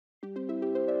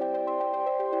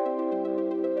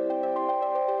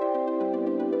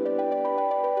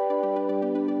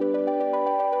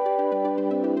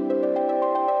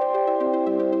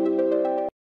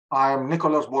I'm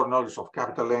Nicholas Bornollis of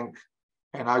Capital Link,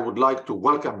 and I would like to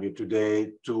welcome you today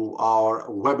to our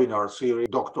webinar series.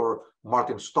 Dr.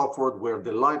 Martin Stopford, we're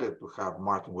delighted to have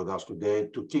Martin with us today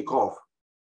to kick off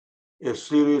a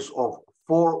series of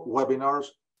 4 webinars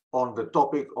on the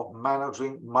topic of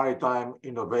managing maritime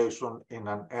innovation in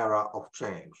an era of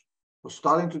change. So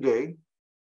starting today,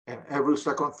 and every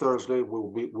second Thursday,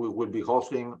 we will be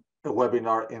hosting a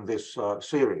webinar in this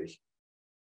series.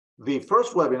 The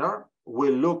first webinar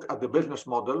will look at the business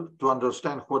model to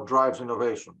understand what drives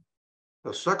innovation.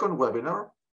 The second webinar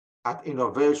at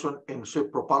innovation in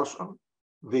ship propulsion.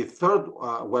 The third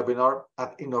webinar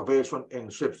at innovation in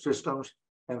ship systems.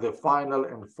 And the final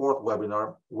and fourth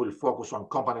webinar will focus on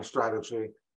company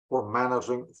strategy for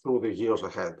managing through the years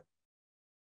ahead.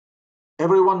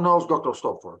 Everyone knows Dr.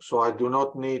 Stopford, so I do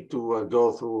not need to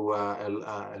go through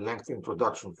a lengthy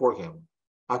introduction for him.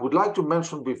 I would like to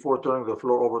mention before turning the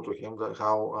floor over to him that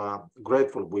how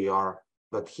grateful we are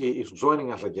that he is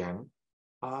joining us again.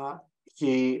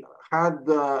 He had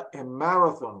a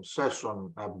marathon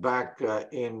session back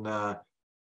in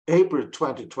April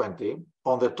 2020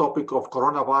 on the topic of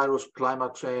coronavirus,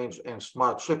 climate change, and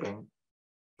smart shipping,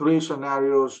 3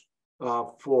 scenarios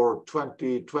for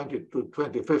 2020 to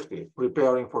 2050,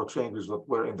 preparing for changes that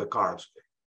were in the cards.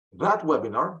 That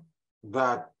webinar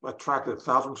that attracted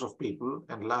thousands of people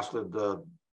and lasted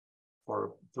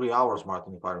for 3 hours,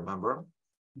 Martin, if I remember.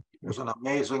 It was an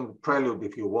amazing prelude,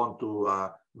 if you want, to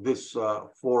this 4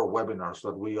 webinars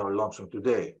that we are launching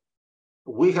today.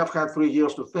 We have had 3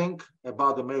 years to think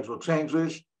about the major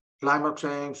changes, climate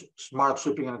change, smart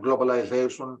shipping and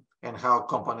globalization, and how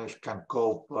companies can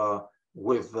cope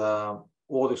with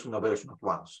all this innovation at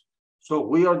once. So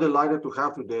we are delighted to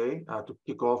have today to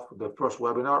kick off the first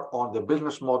webinar on the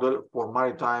business model for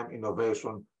maritime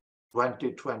innovation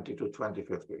 2020 to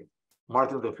 2050.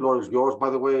 Martin, the floor is yours.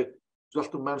 By the way,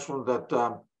 just to mention that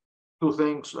 2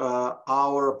 things,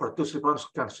 our participants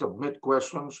can submit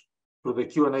questions to the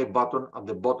Q&A button at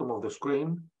the bottom of the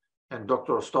screen, and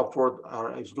Dr. Stopford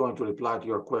is going to reply to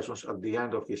your questions at the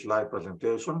end of his live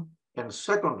presentation. And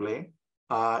secondly,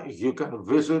 you can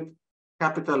visit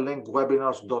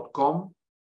capitallinkwebinars.com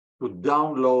to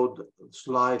download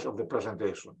slides of the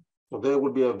presentation. So they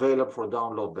will be available for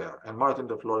download there. And Martin,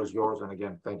 the floor is yours. And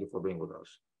again, thank you for being with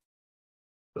us.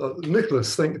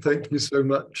 Nicholas, thank you so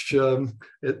much. And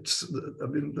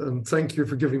thank you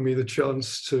for giving me the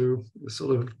chance to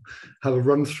sort of have a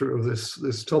run through of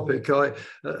this topic.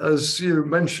 As you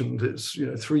mentioned, it's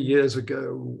 3 years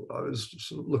ago I was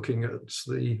sort of looking at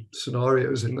the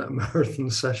scenarios in that marathon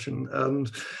session, and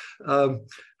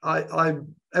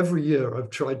every year I've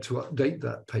tried to update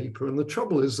that paper, and the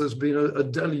trouble is there's been a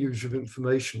deluge of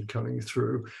information coming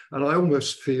through, and I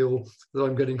almost feel that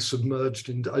I'm getting submerged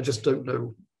in, I just don't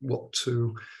know what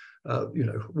to,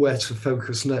 where to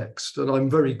focus next. And I'm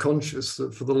very conscious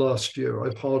that for the last year,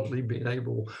 I've hardly been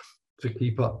able to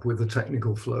keep up with the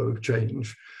technical flow of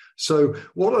change. So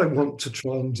what I want to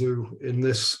try and do in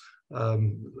this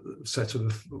set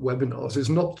of webinars is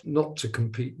not to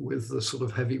compete with the sort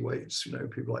of heavyweights,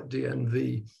 people like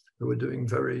DNV, who are doing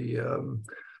very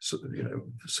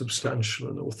substantial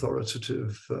and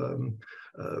authoritative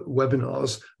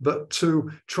webinars, but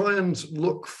to try and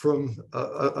look from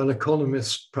an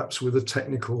economist, perhaps with a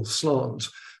technical slant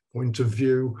point of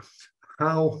view,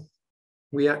 how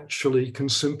we actually can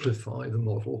simplify the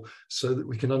model so that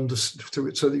we can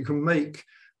understand, so that you can make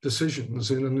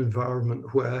decisions in an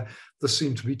environment where there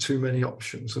seem to be too many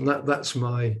options, and that's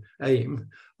my aim.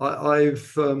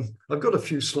 I've got a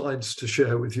few slides to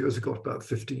share with you. I've got about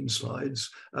 15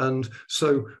 slides, and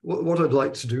so what I'd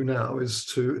like to do now is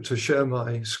to share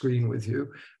my screen with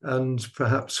you, and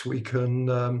perhaps we can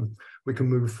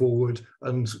move forward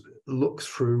and look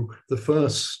through the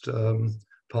first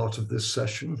part of this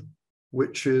session,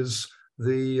 which is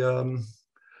the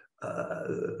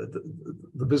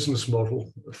business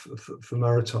model for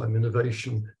maritime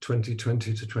innovation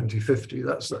 2020 to 2050.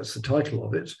 That's the title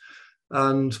of it.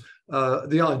 And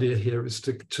the idea here is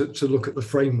to look at the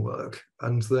framework,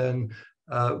 and then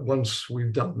once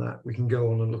we've done that, we can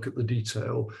go on and look at the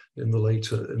detail in the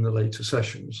later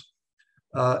sessions.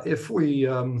 If we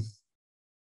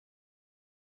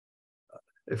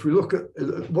look at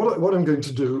what I'm going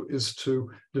to do is to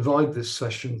divide this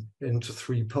session into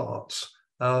 3 parts.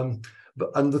 And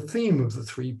the theme of the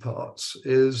 3 parts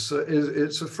is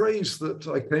it's a phrase that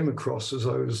I came across as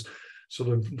I was sort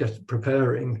of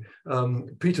preparing.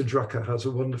 Peter Drucker has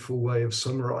a wonderful way of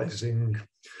summarizing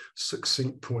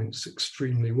succinct points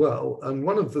extremely well. And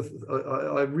one of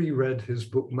I reread his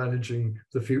book, Managing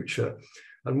the Future,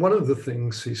 And one of the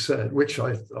things he said, which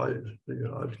I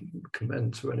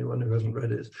commend to anyone who hasn't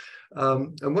read it,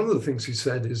 and one of the things he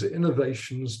said is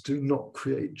innovations do not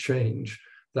create change.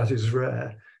 That is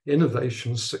rare.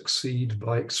 Innovations succeed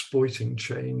by exploiting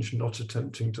change, not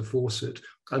attempting to force it.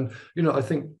 And I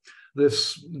think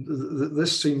this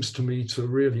seems to me to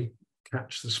really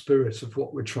catch the spirit of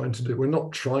what we're trying to do. We're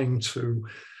not trying to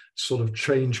sort of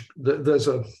change. There's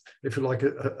if you like,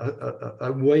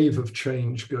 a wave of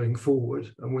change going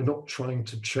forward, and we're not trying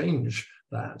to change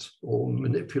that or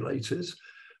manipulate it.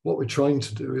 What we're trying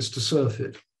to do is to surf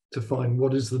it, to find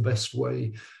what is the best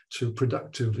way to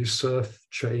productively surf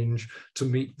change, to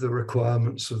meet the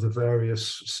requirements of the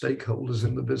various stakeholders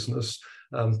in the business,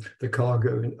 the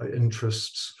cargo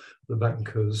interests, the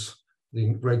bankers,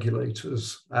 the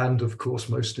regulators, and of course,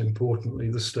 most importantly,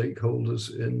 the stakeholders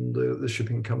in the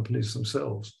shipping companies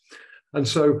themselves. And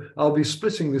so I'll be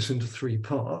splitting this into three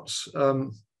parts.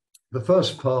 The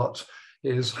first part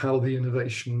is how the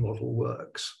innovation model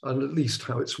works, and at least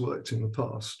how it's worked in the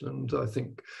past. And I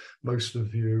think most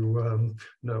of you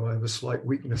know I have a slight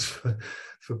weakness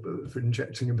for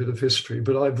injecting a bit of history,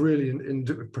 but I've really, in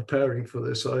preparing for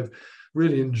this, I've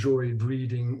really enjoyed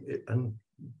reading it and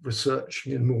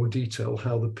researching in more detail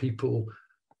how the people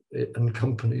and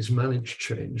companies managed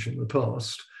change in the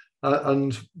past.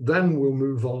 And then we'll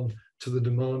move on to the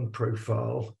demand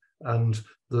profile and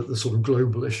the sort of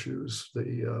global issues,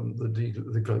 the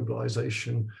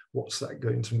globalization, what's that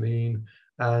going to mean?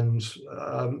 And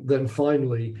then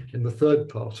finally, in the third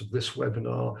part of this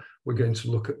webinar, we're going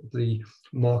to look at the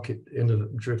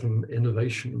market-driven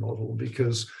innovation model,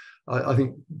 because I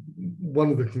think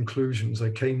one of the conclusions I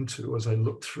came to as I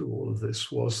looked through all of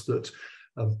this was that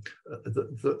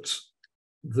that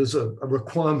there's a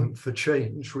requirement for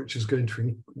change, which is going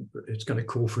to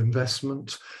call for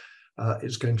investment.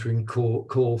 It's going to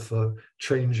call for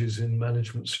changes in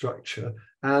management structure.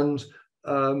 And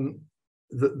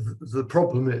the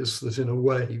problem is that in a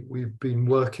way, we've been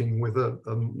working with a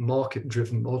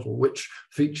market-driven model, which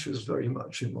features very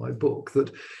much in my book,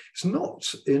 that it's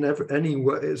not in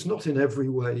every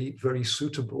way very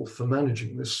suitable for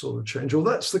managing this sort of change. Well,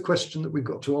 that's the question that we've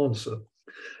got to answer.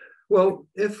 Well,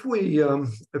 if we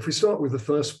start with the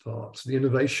first part, the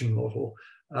innovation model,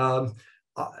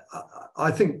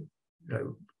 I think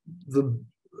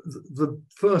the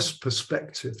first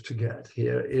perspective to get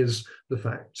here is the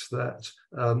fact that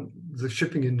the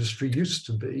shipping industry used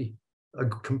to be a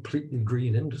completely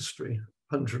green industry.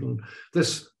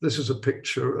 This is a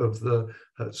picture of the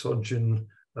JUN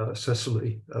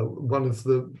Cecily, one of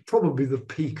probably the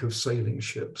peak of sailing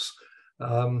ships.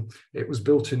 It was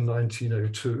built in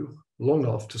 1902, long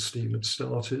after steam had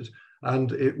started,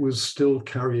 and it was still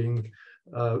carrying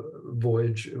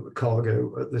voyage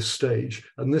cargo at this stage.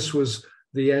 And this was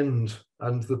the end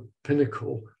and the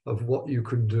pinnacle of what you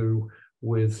could do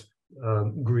with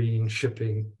green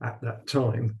shipping at that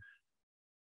time.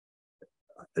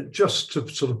 Just to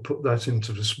sort of put that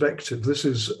into perspective, this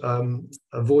is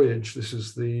a voyage. This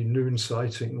is the noon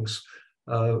sightings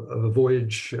of a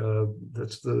voyage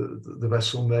that the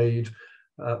vessel made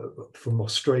from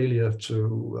Australia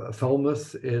to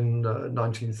Falmouth in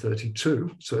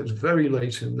 1932. So it's very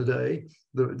late in the day.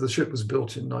 The ship was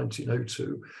built in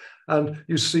 1902. And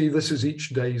you see, this is each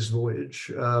day's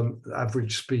voyage,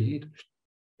 average speed.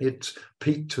 It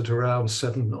peaked at around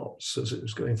 7 knots as it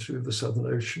was going through the Southern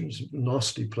Oceans,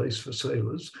 nasty place for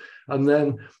sailors. And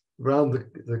then around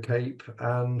the Cape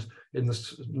and in the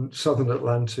Southern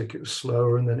Atlantic, it was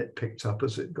slower, and then it picked up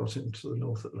as it got into the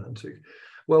North Atlantic.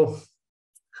 Well,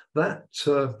 that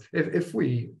if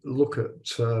we look at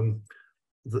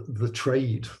the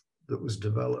trade that was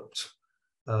developed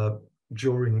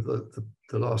during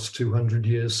the last 200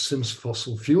 years since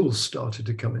fossil fuels started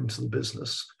to come into the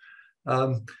business,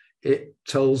 it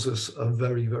tells us a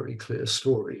very, very clear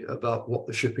story about what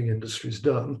the shipping industry's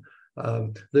done.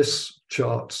 This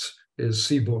chart is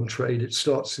seaborne trade. It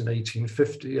starts in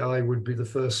 1850. I would be the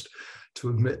first to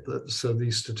admit that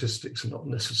these statistics are not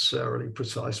necessarily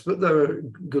precise, but they're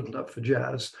good enough for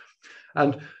jazz.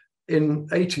 And in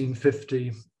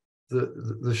 1850,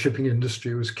 the shipping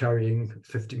industry was carrying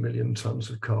 50 million tons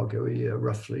of cargo a year,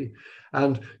 roughly.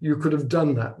 And you could have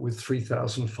done that with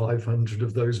 3,500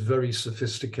 of those very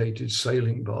sophisticated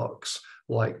sailing barks,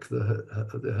 like the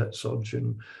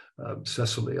JUN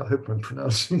Cecily. I hope I'm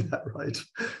pronouncing that right.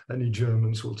 Any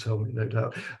Germans will tell me, no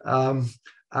doubt.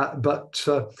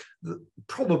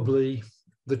 Probably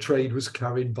the trade was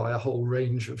carried by a whole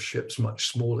range of ships, much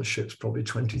smaller ships, probably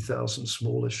 20,000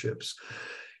 smaller ships.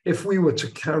 If we were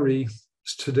to carry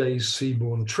today's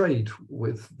seaborne trade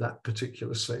with that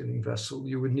particular sailing vessel,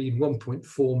 you would need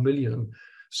 1.4 million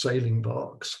sailing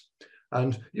barks.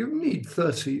 And you need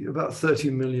about 30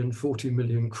 million, 40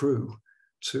 million crew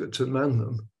to man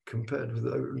them, compared with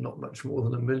not much more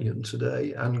than 1 million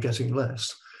today and getting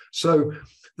less. So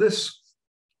this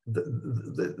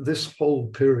whole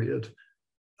period,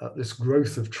 this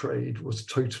growth of trade was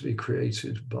totally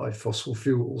created by fossil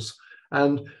fuels.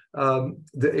 And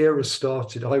the era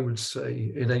started, I would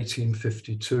say, in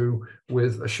 1852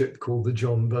 with a ship called the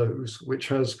John Bowes, which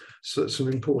has some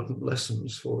important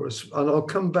lessons for us. And I'll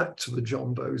come back to the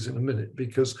John Bowes in a minute,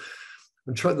 because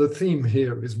the theme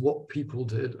here is what people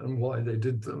did and why they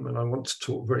did them. And I want to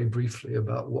talk very briefly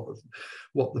about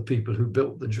what the people who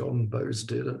built the John Bowes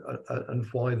did and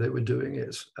why they were doing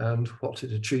it and what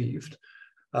it achieved.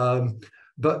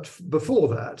 But before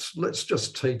that, let's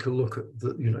just take a look at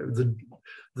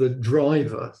the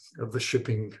driver of the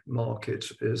shipping market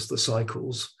is the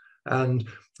cycles. And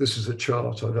this is a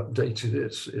chart, I've updated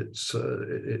it. It's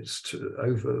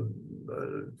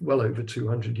well over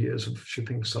 200 years of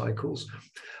shipping cycles.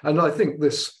 And I think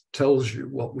this tells you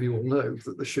what we all know,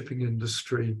 that the shipping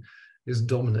industry is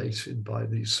dominated by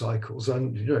these cycles.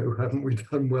 And, haven't we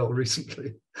done well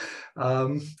recently?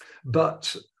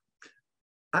 But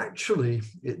actually,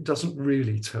 it doesn't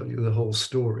really tell you the whole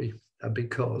story,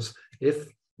 because if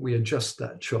we adjust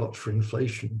that chart for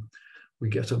inflation, we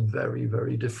get a very,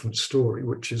 very different story,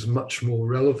 which is much more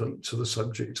relevant to the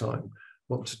subject I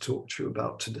want to talk to you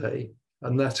about today.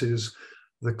 And that is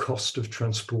the cost of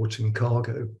transporting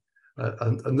cargo.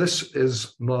 And this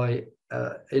is my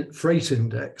freight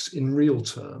index in real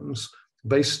terms,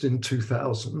 based in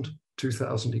 2000.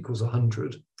 2000 equals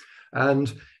 100.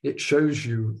 And it shows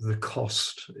you the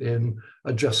cost in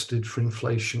adjusted for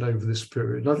inflation over this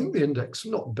period. And I think the index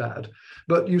is not bad,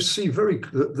 but you see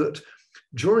that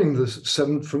during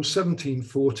from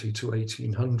 1740 to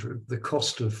 1800, the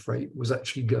cost of freight was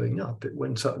actually going up. It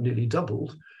went up, nearly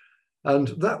doubled. And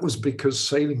that was because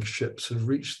sailing ships had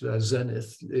reached their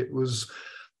zenith. It was,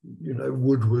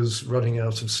 wood was running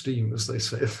out of steam, as they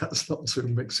say, if that's not too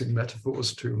mixing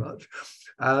metaphors too much.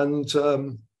 And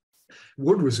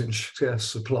wood was in scarce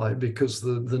supply because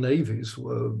the navies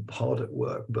were hard at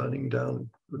work, burning down,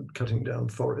 cutting down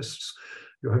forests.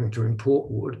 You're having to import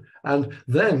wood. And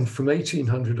then from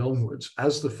 1800 onwards,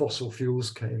 as the fossil fuels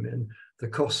came in, the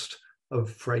cost of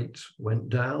freight went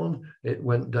down. It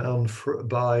went down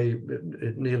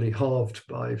it nearly halved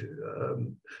by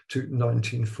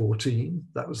 1914.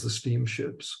 That was the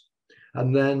steamships.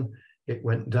 And then it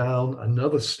went down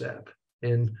another step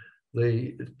in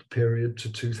the period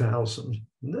to 2000.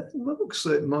 And that looks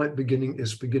like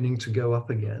it's beginning to go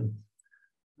up again.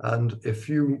 And if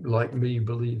you, like me,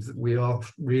 believe that we are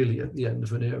really at the end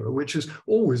of an era, which is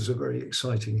always a very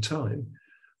exciting time,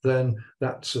 then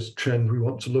that's a trend we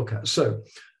want to look at. So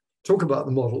talk about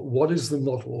the model. What is the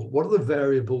model? What are the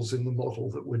variables in the model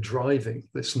that were driving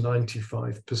this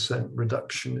 95%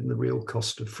 reduction in the real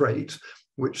cost of freight,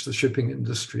 which the shipping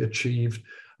industry achieved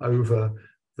over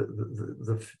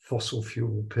the fossil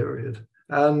fuel period?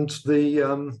 And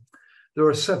there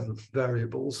are 7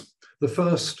 variables. The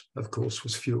first, of course,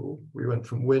 was fuel. We went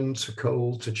from wind to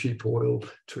coal to cheap oil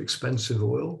to expensive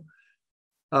oil.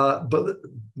 But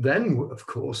then, of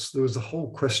course, there was the whole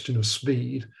question of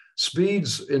speed.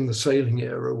 Speeds in the sailing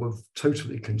era were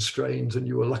totally constrained, and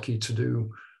you were lucky to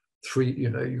do 3,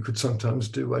 you could sometimes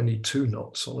do only 2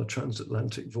 knots on a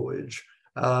transatlantic voyage.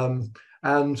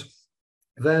 And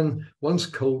then once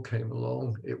coal came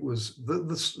along, it was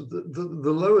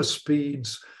the lower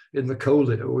speeds in the coal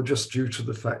era were just due to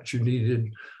the fact you needed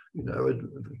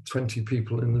 20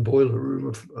 people in the boiler room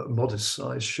of a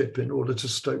modest-sized ship in order to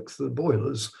stoke the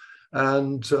boilers.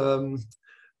 And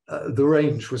the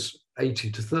range was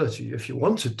 80 to 30. If you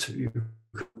wanted to, you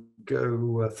could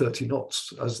go 30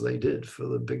 knots, as they did for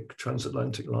the big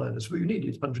transatlantic liners, but you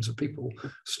needed hundreds of people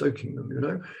stoking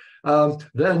them,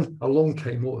 Then along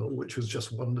came oil, which was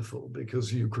just wonderful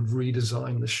because you could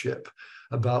redesign the ship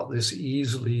about this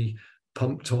easily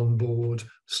pumped on board,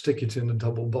 stick it in a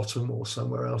double bottom or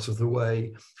somewhere out of the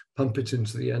way, pump it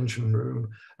into the engine room,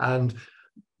 and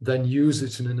then use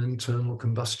it in an internal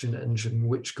combustion engine,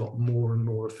 which got more and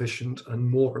more efficient and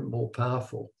more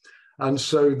powerful. And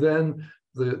so then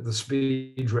the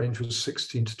speed range was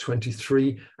 16 to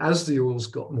 23. As the oils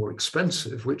got more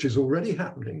expensive, which is already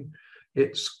happening,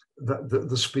 it's that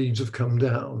the speeds have come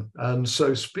down. And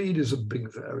so speed is a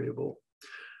big variable.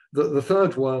 The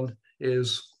third one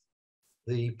is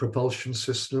the propulsion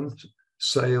system,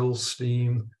 sail,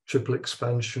 steam, triple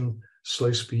expansion,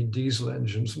 slow speed diesel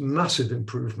engines, massive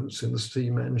improvements in the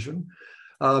steam engine.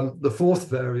 The fourth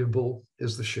variable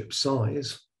is the ship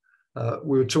size.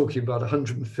 We were talking about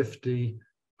 150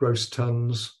 gross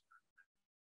tons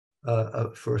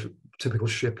for a typical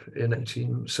ship in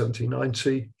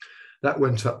 1790. That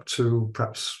went up to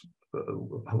perhaps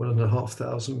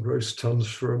 1,500 gross tons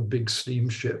for a big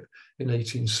steamship in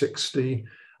 1860,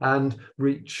 and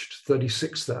reached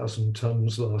 36,000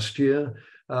 tons last year,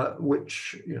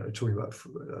 which, you know, talking about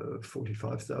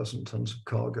 45,000 tons of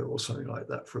cargo or something like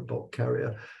that for a bulk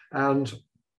carrier. And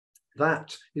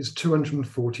that is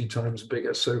 240 times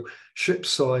bigger. So ship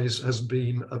size has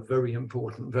been a very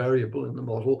important variable in the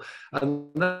model.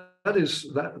 And that is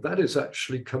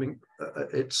actually coming,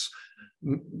 it's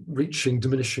reaching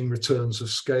diminishing returns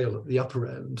of scale at the upper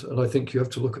end. And I think you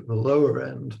have to look at the lower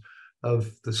end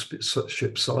of the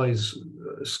ship size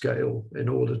scale in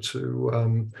order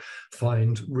to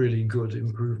find really good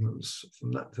improvements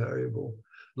from that variable.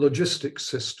 Logistics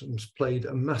systems played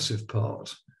a massive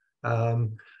part.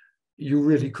 You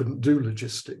really couldn't do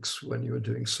logistics when you were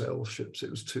doing sail ships.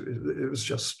 It was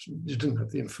just, you didn't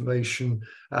have the information,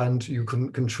 and you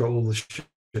couldn't control the ships.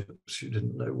 You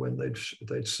didn't know when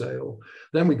they'd sail.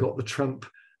 Then we got the tramp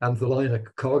and the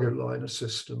cargo liner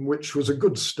system, which was a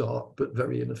good start, but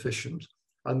very inefficient.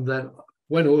 And then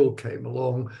when oil came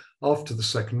along after the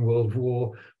Second World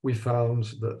War, we found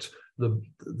that the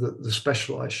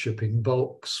specialized shipping,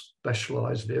 bulk,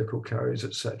 specialized vehicle carriers,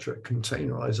 etc.,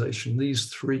 containerization,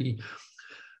 these three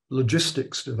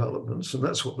logistics developments, and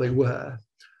that's what they were,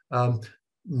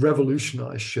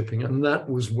 revolutionized shipping. And that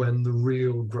was when the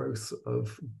real growth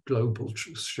of global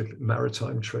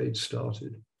maritime trade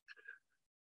started.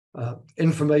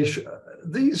 Information,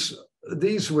 these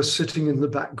were sitting in the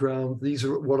background. These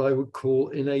are what I would call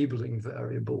enabling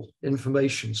variable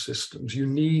information systems. You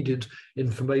needed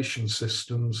information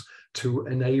systems to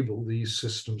enable these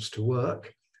systems to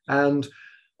work. And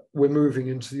we're moving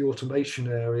into the automation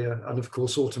area. And of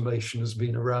course, automation has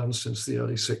been around since the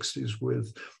early 60s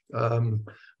with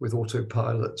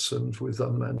autopilots and with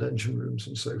unmanned engine rooms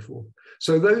and so forth.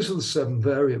 So those are the 7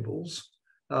 variables.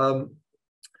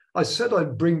 I said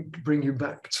I'd bring you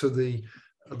back to the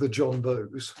John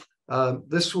Bowes.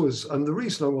 This was, and the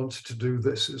reason I wanted to do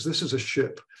this is a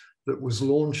ship that was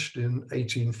launched in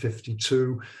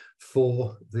 1852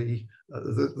 for the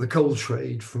coal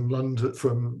trade from London,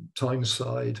 from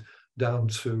Tyneside down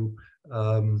to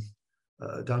London.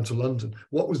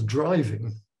 What was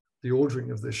driving the ordering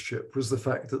of this ship was the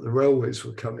fact that the railways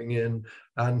were coming in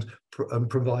and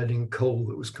providing coal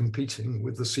that was competing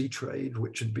with the sea trade,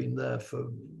 which had been there for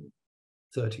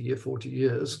 40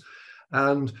 years.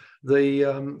 And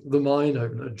the mine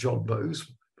owner, John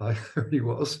Bowes, by who he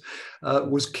was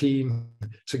keen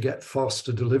to get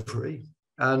faster delivery.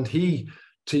 And he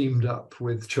teamed up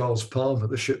with Charles Palmer,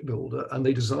 the shipbuilder, and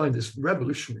they designed this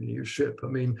revolutionary new ship. I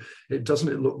mean, it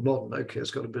look modern? Okay,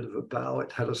 it's got a bit of a bow.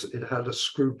 It had a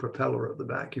screw propeller at the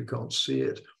back. You can't see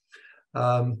it.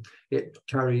 It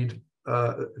carried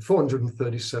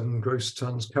 437 gross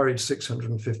tons, carried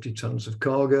 650 tons of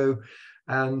cargo,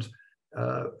 and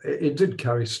it did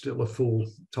carry still a full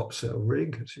topsail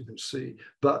rig, as you can see,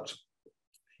 but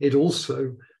it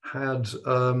also had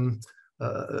a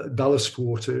ballast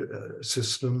water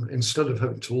system. Instead of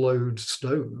having to load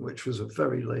stone, which was a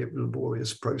very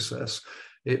laborious process,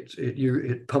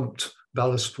 it pumped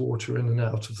ballast water in and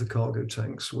out of the cargo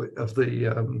tanks of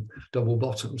the double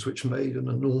bottoms, which made an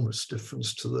enormous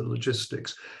difference to the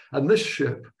logistics. And this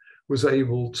ship was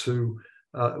able to,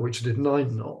 which did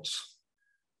 9 knots,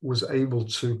 was able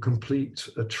to complete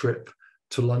a trip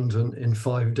to London in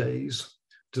 5 days,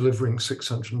 delivering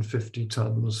 650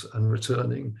 tons and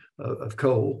returning of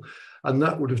coal. And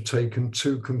that would have taken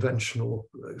 2 conventional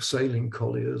sailing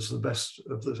colliers, the best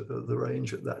of the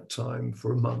range at that time,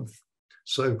 for a month.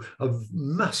 So a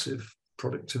massive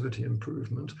productivity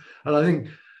improvement. And I think,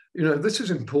 you know, this is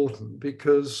important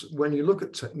because when you look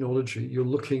at technology, you're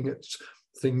looking at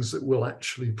things that will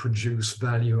actually produce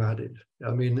value added.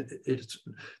 I mean, it's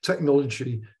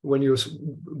technology, when you're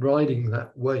riding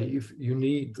that wave, you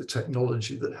need the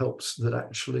technology that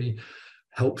actually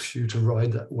helps you to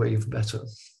ride that wave better.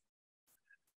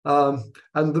 And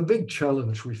the big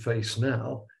challenge we face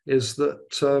now is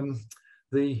that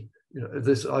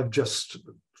I've just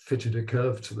fitted a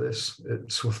curve to this.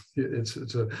 It's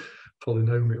a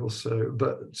polynomial, so,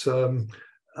 but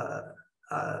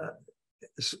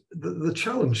the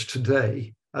challenge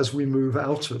today, as we move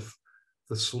out of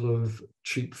the sort of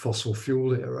cheap fossil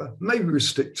fuel era, maybe we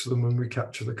stick to them when we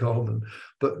capture the carbon,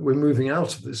 but we're moving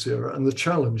out of this era, and the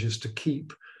challenge is to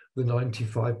keep the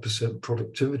 95%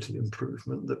 productivity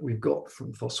improvement that we've got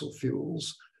from fossil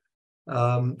fuels,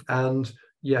 and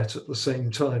yet at the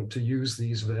same time to use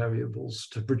these variables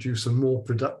to produce a more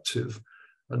productive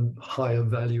and higher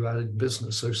value added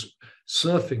business.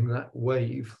 surfing that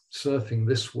wave, surfing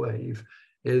this wave,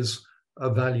 is a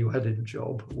value-added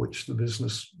job, which the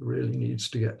business really needs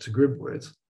to get to grip with.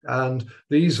 And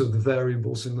these are the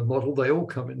variables in the model. They all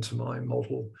come into my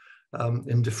model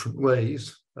in different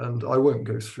ways. And I won't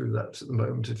go through that at the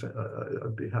moment. If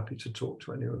I'd be happy to talk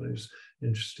to anyone who's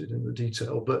interested in the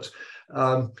detail. But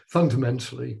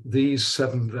fundamentally, these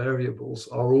 7 variables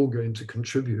are all going to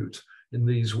contribute in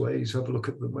these ways. Have a look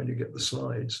at them when you get the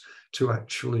slides, to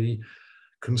actually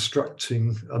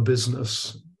constructing a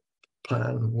business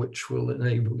plan which will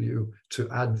enable you to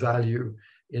add value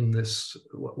in this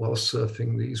while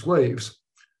surfing these waves.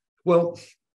 Well,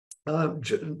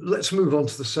 let's move on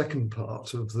to the second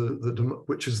part of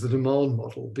which is the demand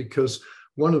model, because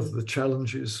one of the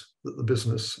challenges that the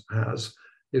business has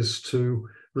is to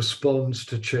respond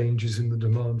to changes in the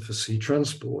demand for sea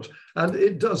transport. And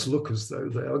it does look as though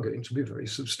they are going to be very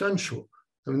substantial.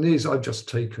 I mean, these I've just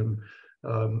taken,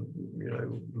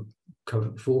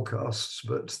 current forecasts,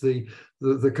 but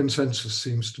the consensus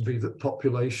seems to be that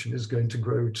population is going to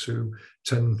grow to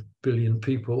 10 billion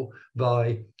people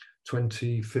by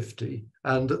 2050.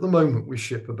 And at the moment, we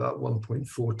ship about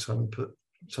 1.4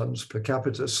 tons per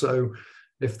capita. So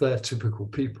if they're typical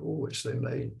people, which they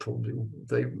may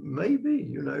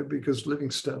be, because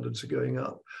living standards are going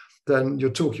up, then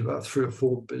you're talking about 3 or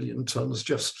 4 billion tons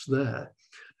just there.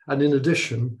 And in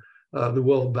addition, the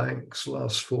World Bank's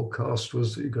last forecast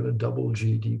was that you're going to double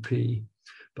GDP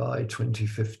by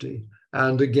 2050.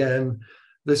 And again,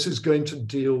 this is going to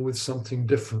deal with something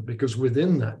different, because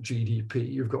within that GDP,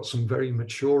 you've got some very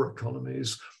mature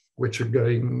economies which are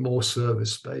going more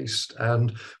service-based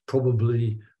and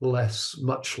probably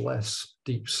much less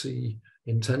deep sea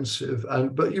intensive.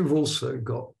 But you've also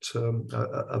got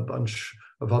a bunch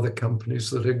of other companies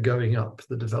that are going up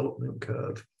the development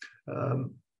curve.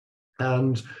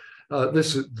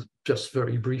 This is just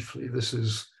very briefly, this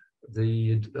is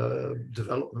the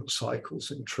development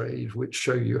cycles in trade, which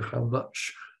show you how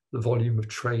much the volume of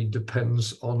trade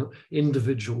depends on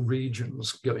individual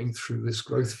regions going through this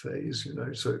growth phase.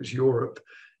 So it was Europe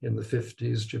in the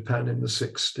 50s, Japan in the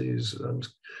 60s, and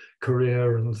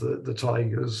Korea and the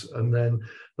tigers, and then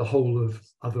the whole of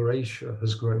other Asia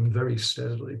has grown very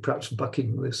steadily, perhaps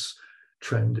bucking this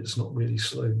trend. It's not really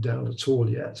slowed down at all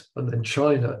yet. And then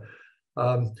China,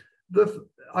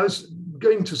 I was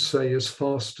going to say as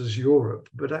fast as Europe,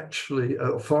 but actually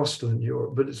faster than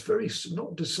Europe, but it's very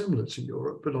not dissimilar to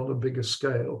Europe, but on a bigger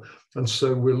scale. And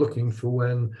so we're looking for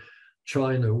when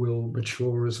China will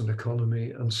mature as an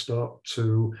economy and start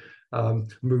to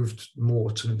move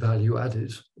more to value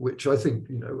added, which I think,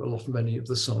 many of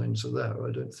the signs are there.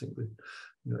 I don't think that,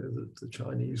 the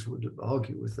Chinese would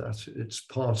argue with that. It's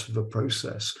part of a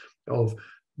process of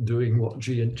doing what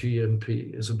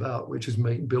GNP is about, which is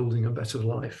building a better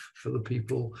life for the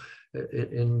people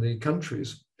in the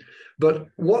countries. But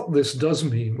what this does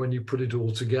mean when you put it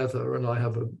all together, and I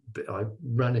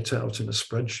ran it out in a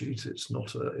spreadsheet. It's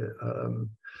not I've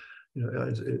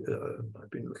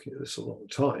been looking at this a long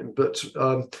time, but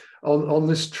on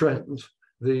this trend,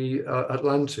 the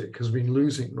Atlantic has been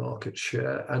losing market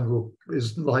share and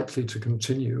is likely to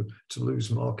continue to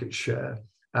lose market share.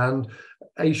 And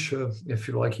Asia, if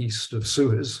you like, east of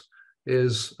Suez,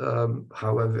 is,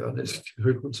 however, and it's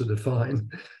difficult to define,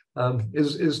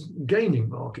 is gaining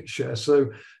market share. So,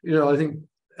 I think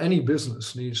any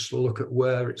business needs to look at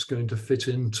where it's going to fit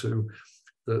into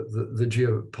the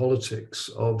geopolitics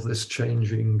of this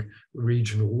changing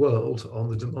regional world on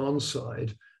the demand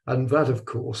side. And that, of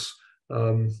course,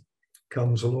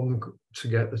 comes along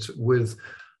together with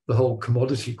the whole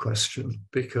commodity question,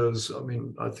 because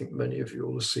I think many of you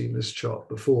will have seen this chart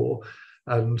before,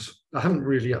 and I haven't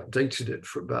really updated it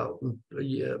for about a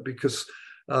year because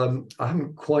I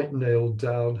haven't quite nailed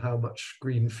down how much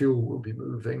green fuel will be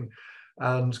moving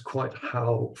and quite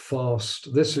how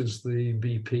fast. This is the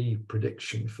BP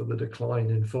prediction for the decline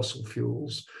in fossil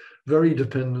fuels, very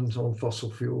dependent on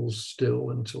fossil fuels still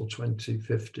until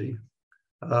 2050.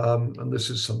 And this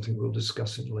is something we'll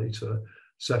discuss in later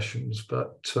sessions,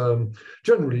 but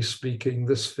generally speaking,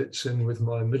 this fits in with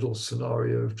my middle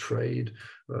scenario of trade,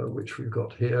 which we've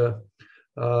got here,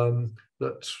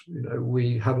 that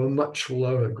we have a much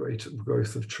lower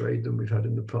growth of trade than we've had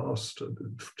in the past,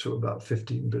 to about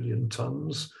 15 billion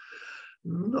tons.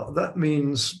 That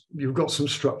means you've got some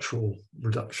structural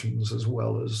reductions as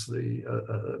well as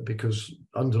because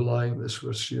underlying this,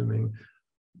 we're assuming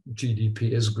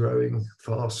GDP is growing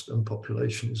fast and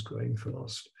population is growing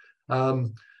fast.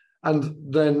 And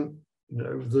then,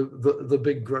 the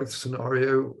big growth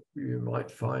scenario, you might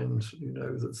find,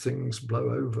 that things blow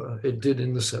over. It did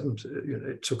in the 70s,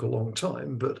 it took a long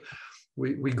time, but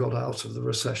we got out of the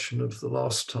recession of the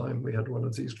last time we had one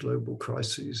of these global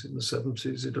crises in the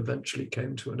 70s. It eventually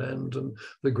came to an end and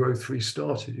the growth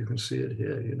restarted. You can see it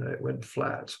here, you know, it went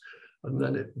flat and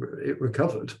then it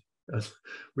recovered.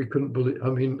 We couldn't believe, I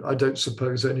mean, I don't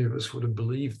suppose any of us would have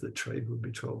believed that trade would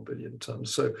be 12 billion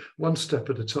tons. So one step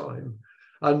at a time.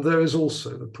 And there is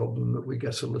also the problem that we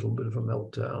get a little bit of a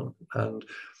meltdown. And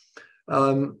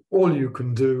all you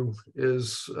can do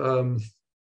is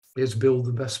build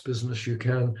the best business you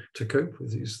can to cope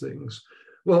with these things.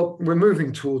 Well, we're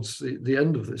moving towards the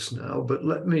end of this now, but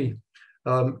let me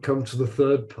come to the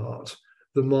third part,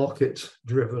 the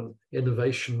market-driven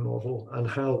innovation model and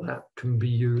how that can be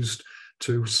used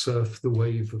to surf the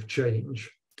wave of change.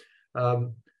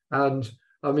 And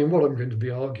I mean, what I'm going to be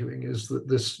arguing is that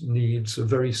this needs a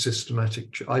very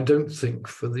systematic, I don't think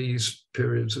for these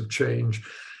periods of change,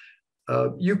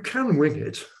 you can wing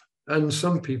it. And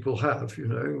some people have, you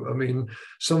know, I mean,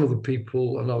 some of the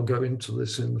people, and I'll go into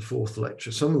this in the fourth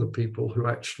lecture, some of the people who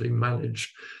actually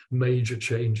managed major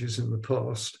changes in the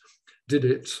past did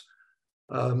it.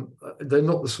 They're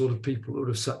not the sort of people who would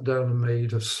have sat down and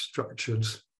made a structural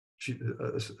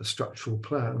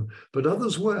plan, but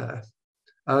others were.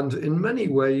 And in many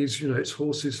ways, you know, it's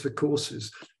horses for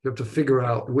courses. You have to figure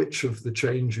out which of the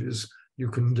changes you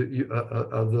can do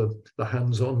are the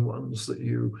hands-on ones that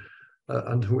you,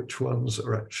 and which ones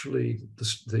are actually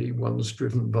the ones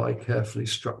driven by carefully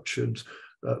structured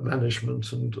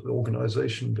management and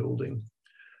organization building.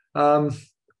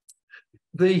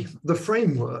 The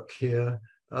framework here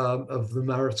of the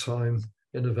maritime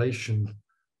innovation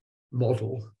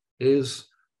model is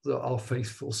our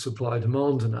faithful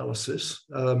supply-demand analysis.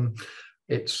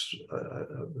 It's,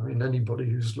 I mean, anybody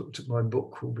who's looked at my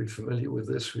book will be familiar with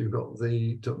this. We've got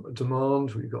the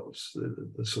demand, we've got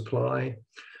the supply.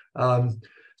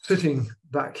 Sitting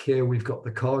back here, we've got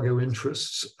the cargo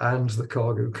interests and the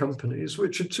cargo companies,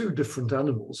 which are two different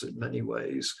animals in many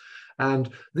ways. And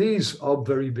these are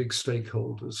very big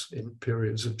stakeholders in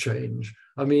periods of change.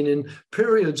 I mean, in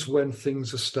periods when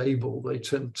things are stable, they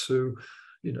tend to,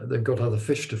 you know, they've got other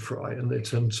fish to fry and they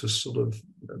tend to sort of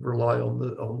rely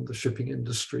on the shipping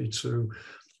industry to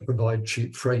provide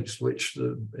cheap freight, which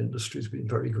the industry's been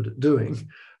very good at doing.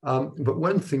 But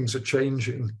when things are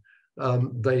changing,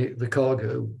 the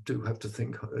cargo do have to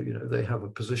think, you know, they have a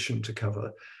position to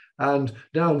cover. And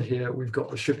down here, we've got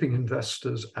the shipping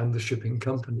investors and the shipping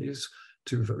companies,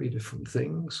 two very different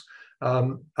things.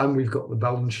 And we've got the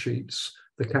balance sheets,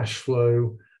 the cash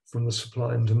flow from the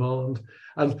supply and demand.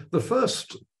 And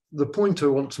the point I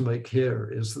want to make here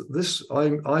is that this,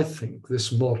 I think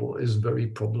this model is very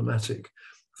problematic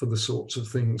for the sorts of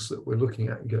things that we're looking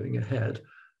at going ahead,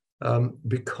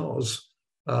 because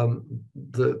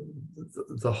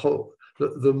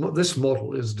this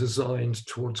model is designed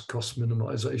towards cost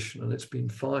minimization, and it's been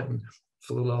fine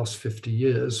for the last 50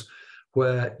 years,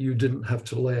 where you didn't have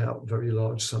to lay out very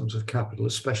large sums of capital,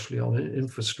 especially on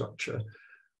infrastructure.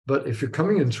 But if you're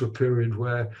coming into a period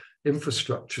where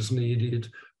infrastructure is needed,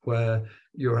 where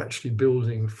you're actually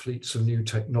building fleets of new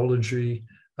technology,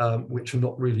 which are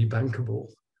not really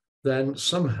bankable, then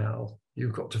somehow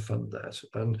you've got to fund that.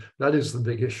 And that is the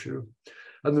big issue.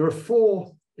 And there are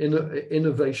four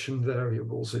innovation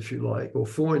variables, if you like, or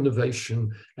four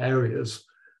innovation areas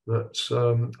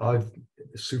that I've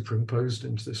superimposed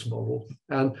into this model.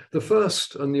 And the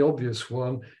first and the obvious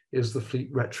one is the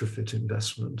fleet retrofit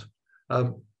investment.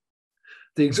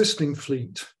 The existing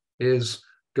fleet is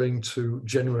going to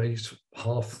generate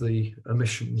half the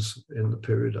emissions in the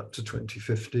period up to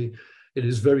 2050. It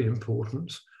is very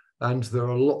important. And there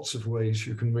are lots of ways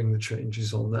you can bring the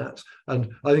changes on that.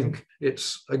 And I think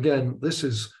it's, again, this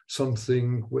is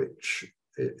something which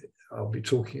I'll be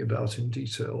talking about in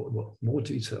detail, well, more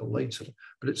detail later,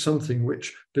 but it's something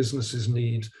which businesses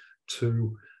need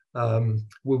to,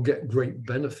 will get great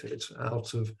benefit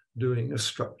out of doing a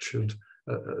structured,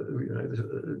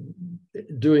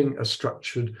 doing a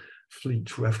structured fleet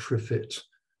retrofit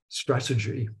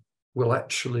strategy will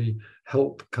actually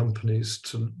help companies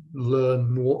to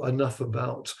learn enough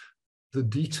about the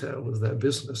detail of their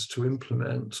business to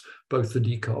implement both the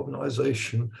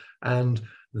decarbonization and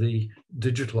the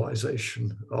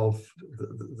digitalization of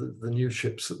the new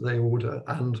ships that they order,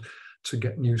 and to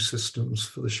get new systems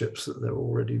for the ships that they're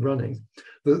already running.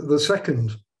 The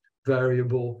second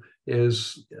variable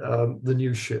is the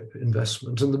new ship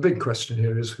investment. And the big question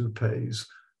here is who pays?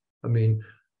 I mean,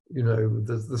 you know,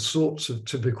 the sorts of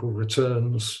typical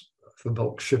returns for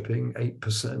bulk shipping,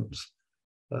 8%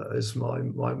 is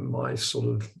my sort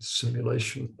of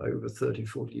simulation over 30,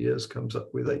 40 years comes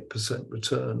up with 8%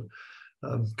 return.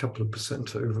 couple of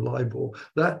percent over LIBOR.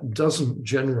 That doesn't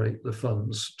generate the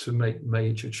funds to make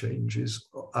major changes.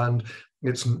 And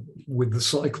it's with the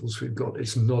cycles we've got,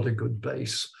 it's not a good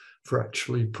base for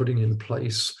actually putting in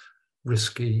place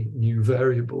risky new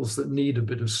variables that need a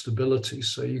bit of stability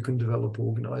so you can develop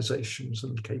organizations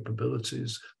and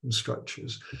capabilities and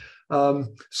structures.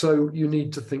 So you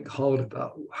need to think hard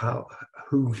about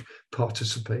who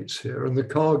participates here. And the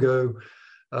cargo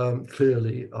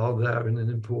clearly are there in an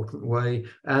important way,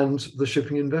 and the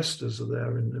shipping investors are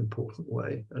there in an important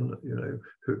way. And you know,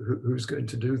 who's going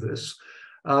to do this?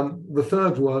 The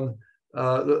third one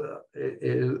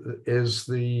is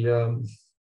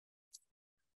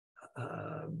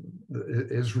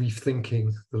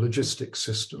rethinking the logistics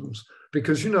systems,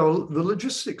 because you know the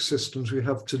logistics systems we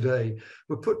have today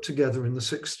were put together in the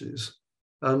 60s.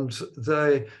 And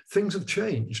things have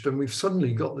changed, and we've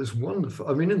suddenly got this wonderful.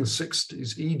 I mean, in the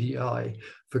 60s, EDI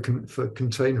for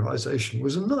containerization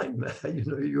was a nightmare. You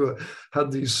know, you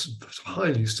had these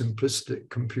highly simplistic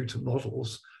computer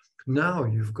models. Now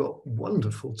you've got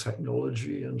wonderful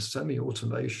technology and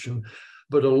semi-automation,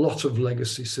 but a lot of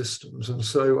legacy systems. And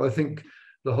so I think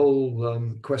the whole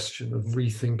question of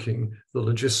rethinking the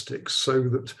logistics so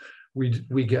that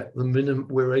we get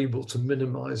we're able to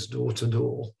minimize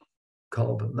door-to-door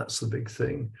carbon. That's the big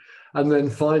thing. And then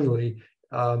finally,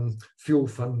 fuel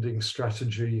funding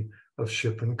strategy of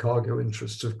ship and cargo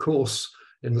interests. Of course,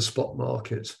 in the spot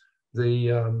market,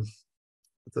 the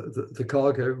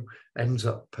cargo ends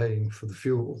up paying for the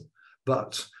fuel.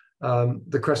 But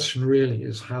the question really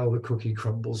is how the cookie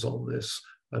crumbles on this,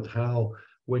 and how,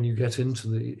 when you get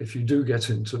into if you do get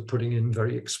into putting in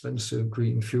very expensive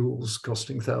green fuels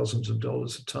costing thousands of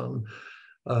dollars a ton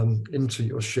into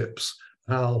your ships,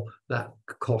 how that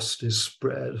cost is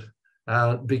spread,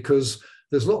 because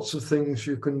there's lots of things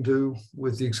you can do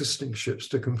with the existing ships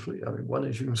to complete. I mean, one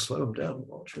is you can slow them down a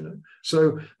lot, you know.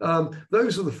 So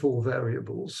those are the four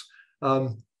variables.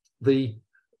 The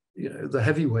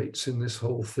heavyweights in this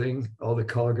whole thing are the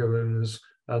cargo owners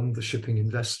and the shipping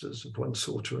investors of one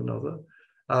sort or another.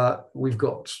 We've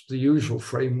got the usual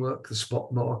framework: the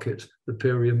spot market, the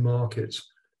period market.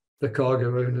 The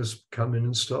cargo owners come in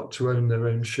and start to own their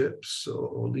own ships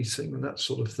or leasing and that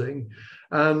sort of thing.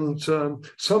 And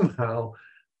somehow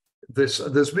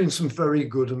there's been some very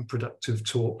good and productive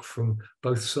talk from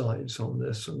both sides on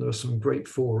this, and there are some great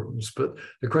forums. But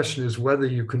the question is whether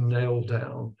you can nail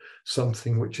down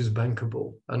something which is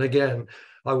bankable. And again,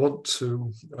 I'm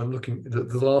looking at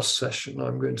the last session,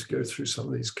 I'm going to go through some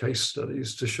of these case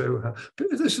studies to show how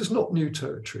this is not new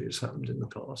territory. It's happened in the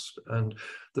past, and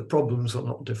the problems are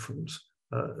not different,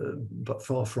 but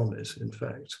far from it, in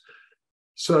fact.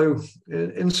 So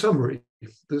in summary,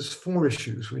 there's four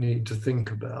issues we need to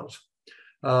think about.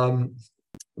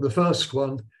 The first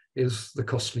one is the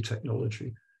costly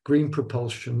technology. Green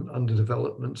propulsion under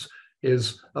development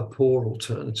is a poor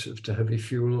alternative to heavy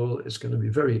fuel oil. It's going to be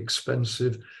very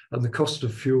expensive, and the cost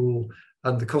of fuel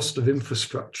and the cost of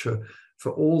infrastructure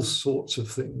for all sorts of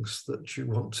things that you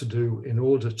want to do in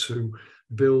order to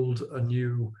build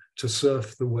to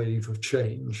surf the wave of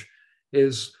change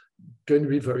is going to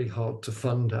be very hard to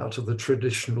fund out of the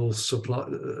traditional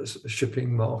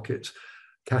shipping market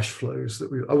cash flows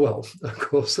that of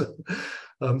course,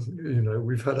 you know,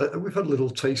 we've had a little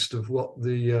taste of what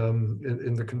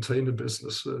in the container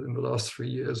business in the last 3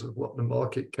 years of what the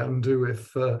market can do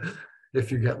if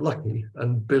you get lucky,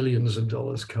 and billions of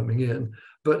dollars coming in.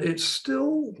 But it's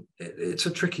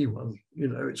a tricky one. You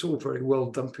know, it's all very well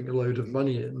dumping a load of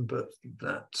money in, but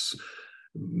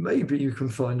maybe you can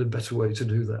find a better way to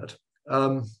do that.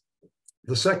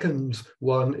 The second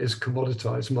one is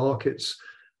commoditized markets.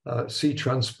 Sea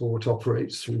transport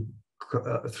operates through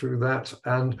that,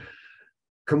 and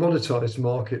commoditized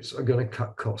markets are going to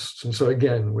cut costs. And so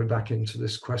again, we're back into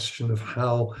this question of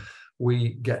how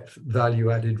we get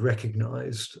value added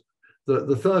recognized.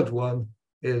 The third one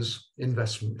is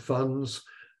investment funds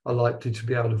are likely to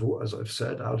be as I've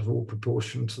said, out of all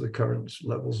proportion to the current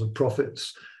levels of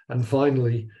profits. And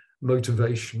finally,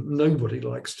 motivation. Nobody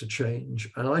likes to change.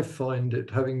 And I find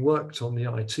it, having worked on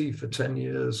the IT for 10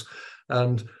 years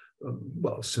and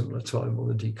similar time on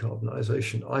the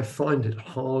decarbonisation, I find it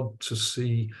hard to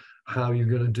see how you're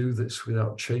going to do this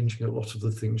without changing a lot of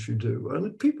the things you do.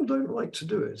 And people don't like to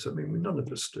do it. I mean, none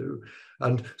of us do.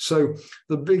 And so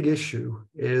the big issue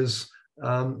is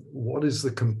what is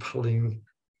the compelling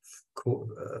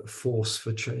force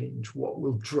for change? What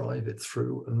will drive it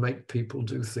through and make people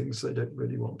do things they don't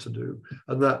really want to do?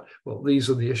 And these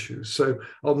are the issues. So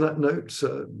on that note,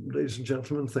 ladies and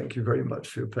gentlemen, thank you very much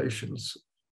for your patience.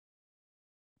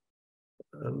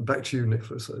 Back to you,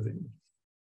 Nicholas, I think.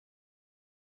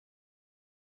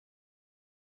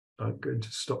 I'm going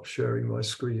to stop sharing my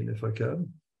screen if I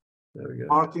can. There we go.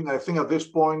 Martin, I think at this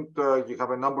point you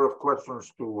have a number of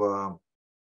questions to.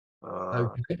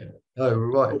 Okay. Oh,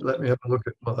 right. Let me have a look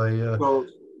at my. So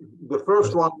the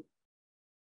first one,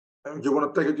 do you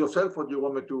want to take it yourself, or do you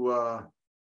want me to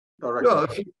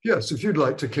direct it? Yes, if you'd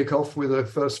like to kick off with a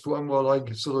first one while I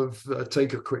sort of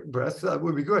take a quick breath, that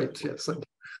would be great. Yes, thank you.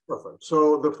 Perfect.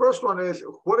 So the first one is,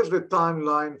 what is the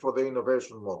timeline for the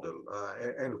innovation model,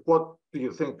 and what do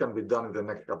you think can be done in the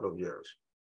next couple of years?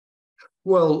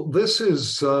 Well, this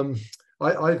is what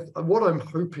I'm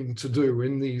hoping to do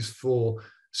in these 4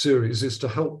 series is to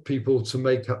help people to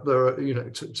make up their,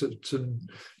 to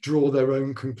draw their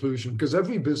own conclusion, because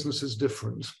every business is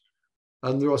different.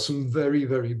 And there are some very,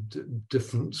 very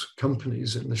different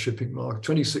companies in the shipping market,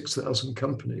 26,000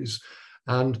 companies,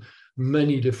 and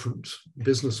many different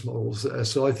business models there.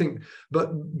 So I think,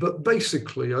 but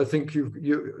basically, I think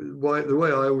the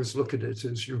way I always look at it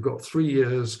is you've got 3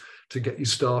 years to get you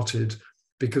started,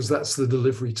 because that's the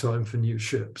delivery time for new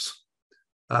ships.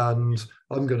 And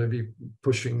I'm going to be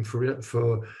pushing for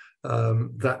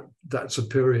that's a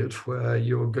period where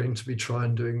you're going to be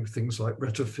trying doing things like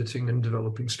retrofitting and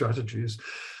developing strategies.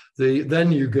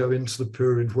 Then you go into the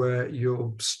period where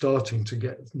you're starting to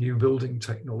get new building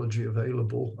technology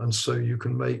available, and so you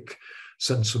can make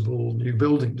sensible new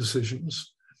building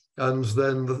decisions. And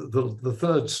then the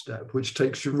third step, which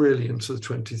takes you really into the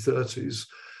 2030s.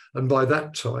 And by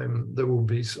that time, there will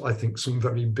be, I think, some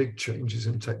very big changes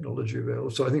in technology available.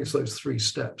 So I think it's those 3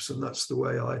 steps, and that's the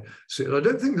way I see it. I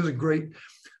don't think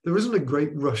there isn't a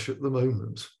great rush at the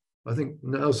moment. I think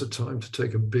now's the time to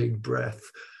take a big breath,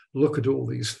 look at all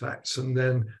these facts, and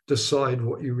then decide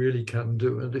what you really can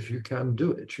do, and if you can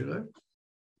do it,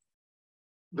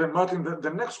 Then, Martin, the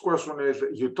next question is,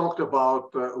 you talked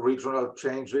about regional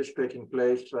changes taking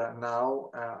place now.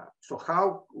 So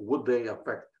how would they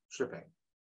affect shipping?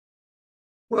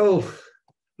 Well,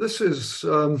 this is,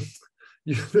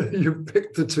 you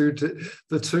picked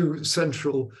the two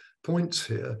central points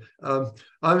here.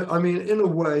 I mean, in a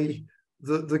way,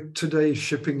 today's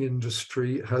shipping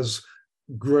industry has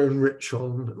grown rich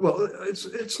on, well,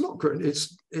 it's not grown,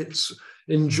 it's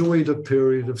enjoyed a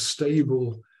period of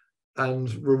stable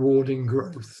and rewarding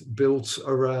growth built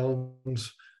around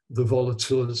the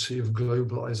volatility of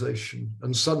globalization.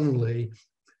 And suddenly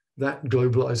that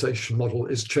globalization model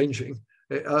is changing.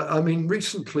 I mean,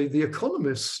 recently, The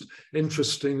Economist,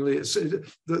 interestingly,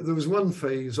 there was one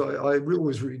phase, I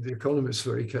always read The Economist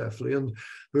very carefully, and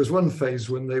there was one phase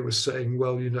when they were saying,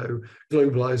 well,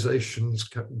 globalization's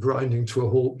grinding to a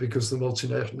halt because the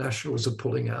multinationals are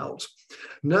pulling out.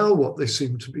 Now what they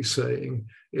seem to be saying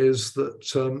is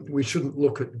that we shouldn't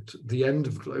look at the end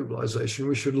of globalization,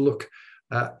 we should look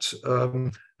at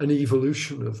an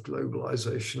evolution of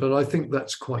globalization. And I think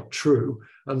that's quite true.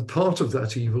 And part of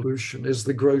that evolution is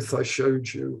the growth I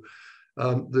showed you,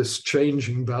 this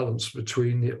changing balance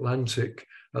between the Atlantic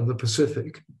and the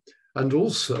Pacific. And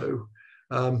also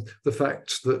the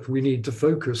fact that we need to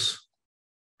focus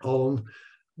on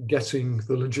getting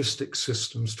the logistics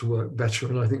systems to work better.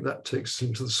 And I think that takes us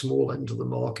into the small end of the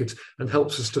market and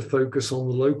helps us to focus on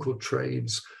the local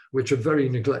trades, which are very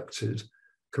neglected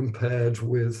compared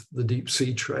with the deep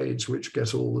sea trades, which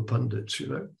get all the pundits,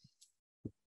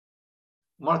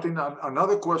 Martin,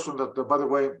 another question that, by the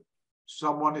way,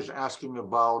 someone is asking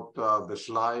about the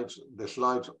slides. The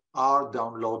slides are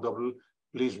downloadable.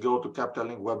 Please go to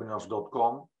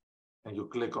capitallinkwebinars.com and you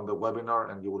click on the webinar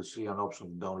and you will see an option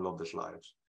to download the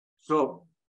slides. So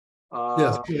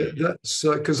yes, that's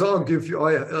because I'll give you,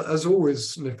 as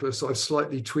always, Nicholas, I've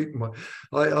slightly tweaked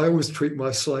I always tweak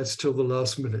my slides till the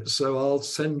last minute. So I'll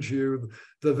send you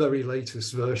the very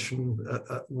latest version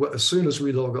as soon as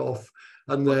we log off.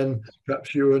 And then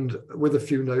perhaps you and, with a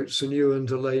few notes, and you and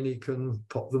Delaney can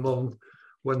pop them on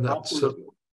when that's...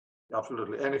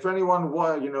 Absolutely. And if anyone,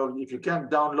 if you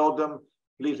can't download them,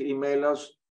 please email us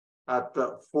at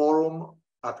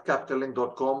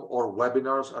forum@capitallink.com or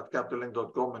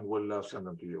webinars@capitallink.com, and we'll send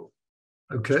them to you.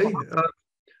 Okay.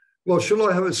 Well, shall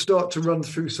I have a start to run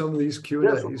through some of these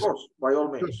Q&As? Yes, of course, by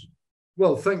all means.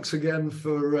 Well, thanks again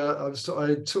for, I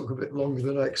took a bit longer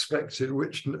than I expected,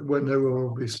 which no one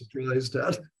will be surprised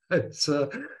at. It's, you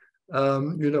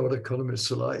know what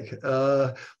economists are like.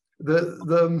 Well,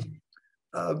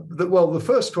 the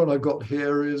first one I've got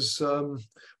here is,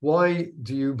 why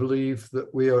do you believe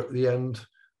that we are at the end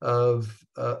of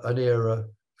an era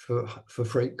for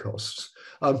freight costs?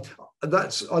 I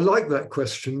like that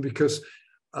question because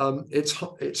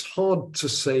it's hard to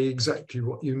say exactly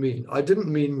what you mean. I didn't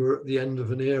mean we're at the end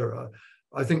of an era.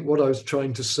 I think what I was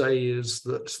trying to say is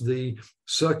that the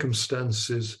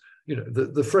circumstances,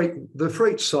 the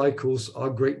freight cycles are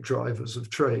great drivers of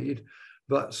trade,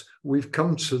 but we've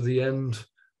come to the end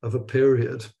of a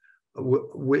period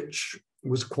which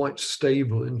was quite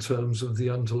stable in terms of the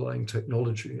underlying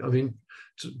technology. I mean,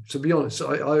 to be honest,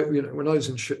 when I was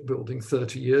in shipbuilding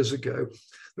 30 years ago,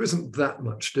 there isn't that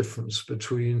much difference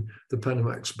between the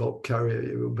Panamax bulk carrier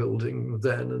you were building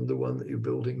then and the one that you're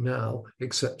building now,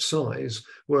 except size.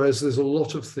 Whereas there's a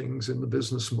lot of things in the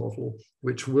business model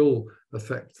which will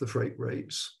affect the freight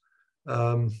rates.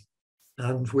 I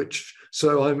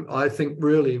think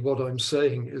really what I'm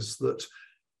saying is that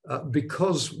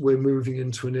because we're moving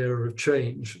into an era of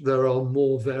change, there are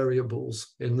more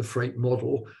variables in the freight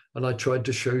model. And I tried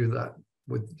to show you that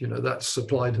with, that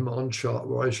supply demand chart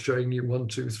where I was showing you 1,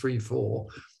 2, 3, 4.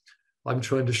 I'm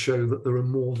trying to show that there are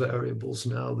more variables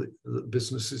now that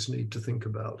businesses need to think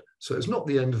about. So it's not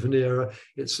the end of an era,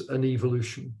 it's an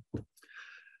evolution.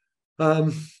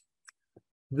 The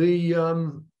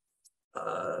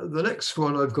next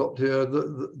one I've got here,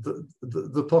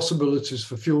 the possibilities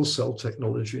for fuel cell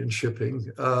technology in shipping.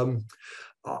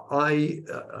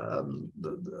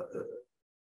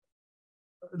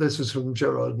 This is from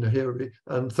Gerard Nahiri,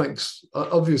 and thanks.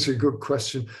 Obviously, a good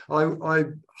question. I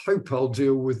hope I'll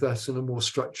deal with that in a more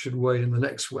structured way in the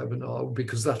next webinar,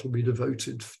 because that'll be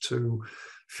devoted to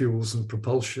fuels and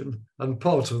propulsion. And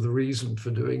part of the reason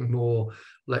for doing more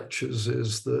lectures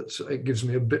is that it gives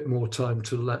me a bit more time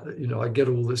to I get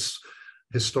all this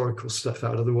historical stuff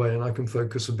out of the way and I can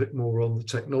focus a bit more on the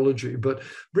technology. But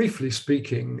briefly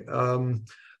speaking,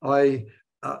 I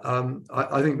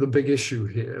think the big issue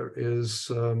here is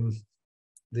the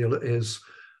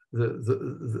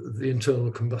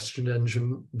internal combustion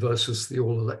engine versus the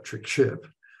all-electric ship.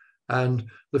 And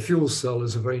the fuel cell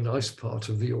is a very nice part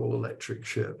of the all-electric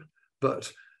ship,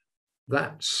 but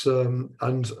that's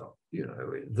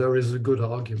there is a good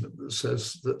argument that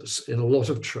says that in a lot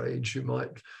of trades you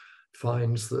might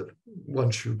find that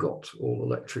once you've got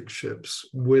all-electric ships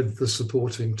with the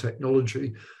supporting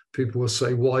technology, people will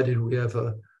say, why did we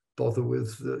ever bother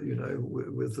with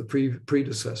the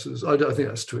predecessors? I don't think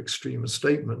that's too extreme a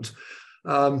statement.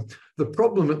 The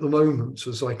problem at the moment,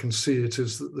 as I can see it,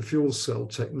 is that the fuel cell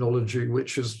technology,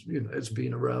 which is, it's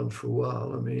been around for a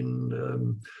while. I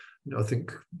mean, I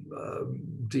think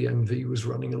DNV was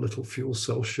running a little fuel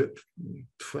cell ship in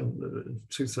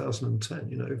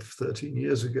 2010, 13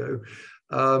 years ago.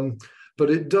 But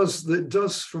it does,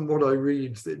 from what I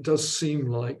read, it does seem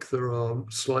like there are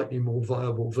slightly more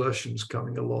viable versions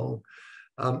coming along.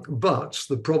 But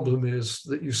the problem is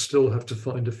that you still have to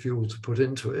find a fuel to put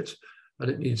into it, and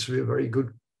it needs to be a very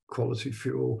good quality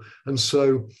fuel. And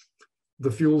so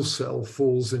the fuel cell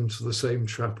falls into the same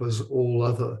trap as all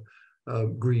other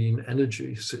green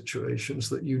energy situations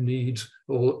that you need,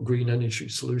 or green energy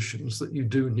solutions that you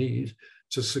do need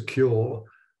to secure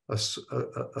a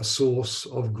source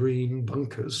of green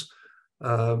bunkers.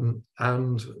 And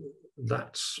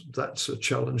that's a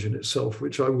challenge in itself,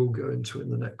 which I will go into in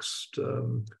the next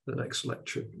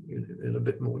lecture in a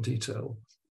bit more detail.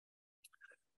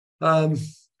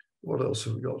 What else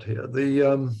have we got here?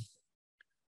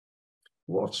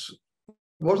 What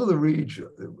are the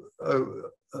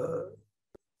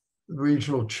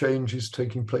regional changes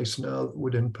taking place now that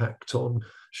would impact on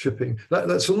shipping?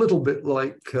 That's a little bit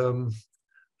like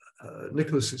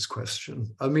Nicholas's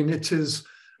question. I mean, it's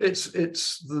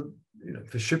the,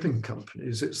 for shipping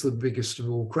companies, it's the biggest of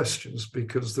all questions,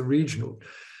 because the regional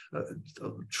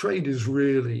trade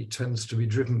tends to be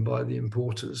driven by the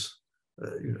importers.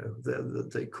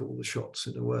 They call the shots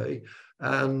in a way,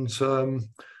 and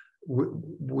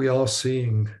we are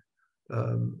seeing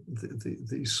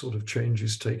these sort of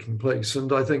changes taking place.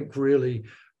 And I think really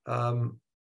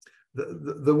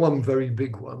the one very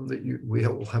big one that we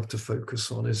all have to focus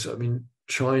on is, I mean,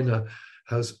 China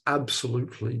has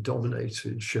absolutely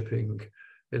dominated shipping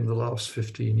in the last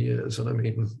 15 years. And I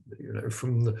mean,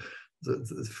 from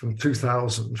from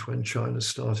 2000, when China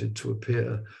started to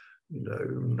appear,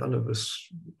 none of us,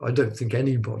 I don't think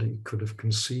anybody could have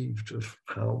conceived of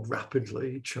how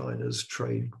rapidly China's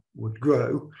trade would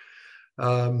grow.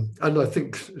 And I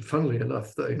think, funnily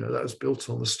enough, that that was built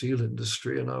on the steel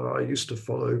industry. And I used to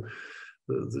follow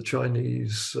the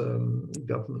Chinese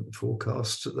government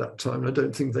forecasts at that time. I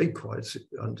don't think they quite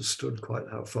understood quite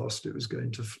how fast it was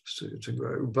going to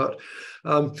grow. But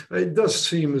it does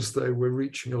seem as though we're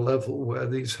reaching a level where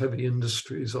these heavy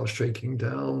industries are shaking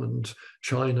down, and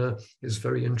China is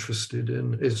very interested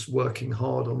is working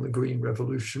hard on the green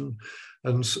revolution.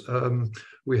 And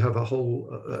we have a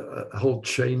whole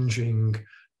changing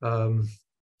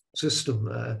system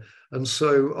there. And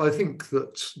so I think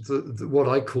that what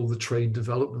I call the trade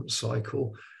development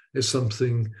cycle is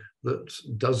something that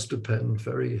does depend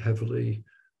very heavily,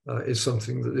 is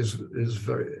something that is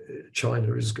very,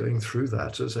 China is going through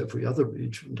that as every other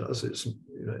region does. It's,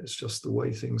 it's just the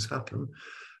way things happen.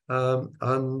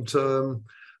 And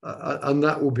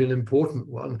that will be an important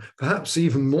one. Perhaps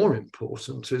even more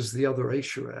important is the other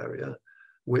Asia area,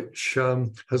 which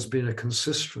has been a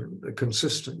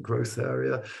consistent growth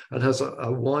area and has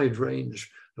a wide range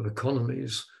of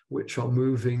economies which are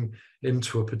moving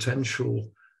into a potential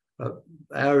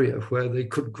area where they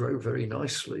could grow very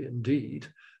nicely indeed.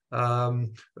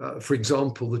 For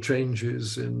example, the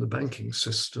changes in the banking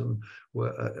system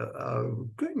are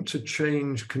going to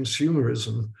change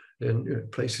consumerism in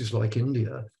places like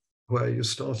India, where you're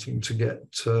starting to get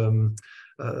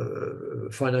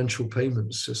financial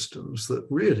payment systems that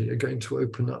really are going to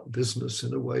open up business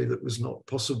in a way that was not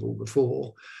possible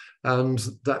before. And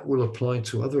that will apply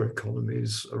to other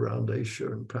economies around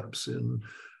Asia and perhaps in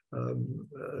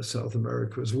South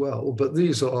America as well. But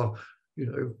these are,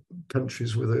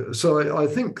 countries with it. So I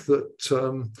think that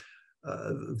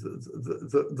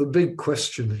the big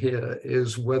question here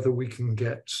is whether we can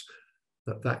get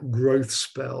that growth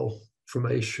spell from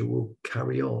Asia will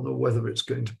carry on, or whether it's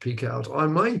going to peak out.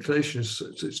 My inclination is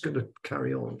it's going to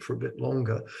carry on for a bit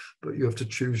longer, but you have to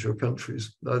choose your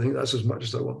countries. I think that's as much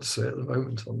as I want to say at the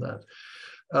moment on that.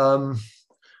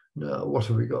 Now, what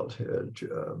have we got here?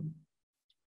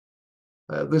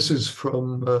 This is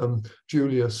from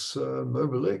Julius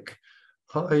Mobilik.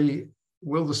 Hi,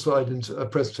 will the slide into a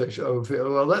presentation? Oh,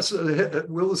 well,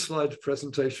 will the slide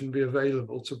presentation be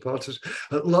available to participants?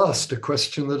 At last, a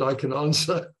question that I can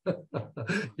answer.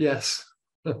 Yes.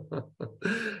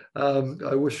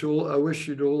 I wish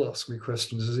you'd all ask me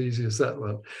questions as easy as that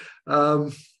one.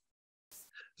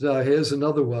 So here's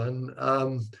another one.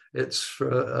 It's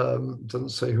for, doesn't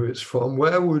say who it's from.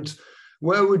 Where would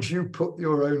you put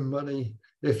your own money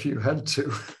if you had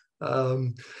to?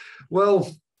 Well,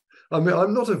 I mean,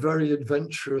 I'm not a very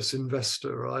adventurous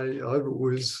investor. I've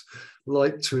always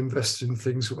liked to invest in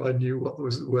things where I knew what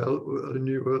was, well, I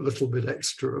knew a little bit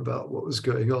extra about what was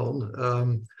going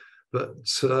on.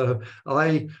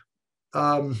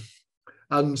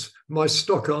 And my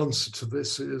stock answer to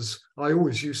this is, I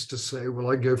always used to say,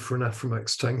 well, I go for an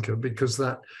Aframax tanker because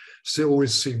that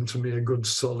always seemed to me a good,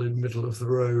 solid, middle of the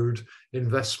road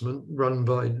investment run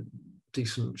by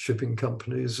decent shipping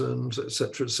companies and et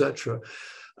cetera, et cetera.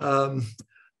 I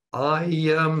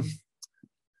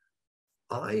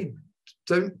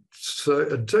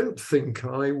don't think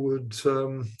I would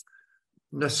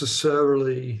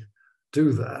necessarily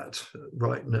do that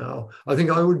right now. I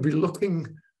think I would be looking,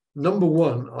 number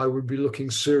one, I would be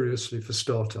looking seriously for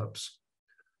startups,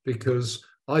 because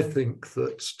I think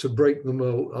that to break the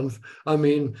mold, I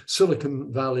mean,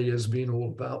 Silicon Valley has been all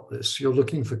about this. You're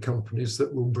looking for companies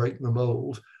that will break the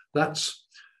mold. That's,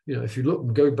 if you look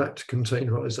and go back to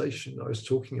containerization, I was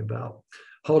talking about,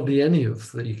 hardly any of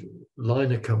the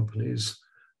liner companies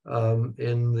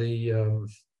in the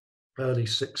early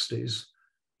 60s,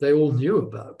 they all knew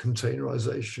about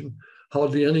containerization.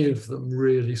 Hardly any of them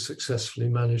really successfully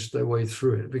managed their way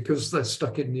through it because they're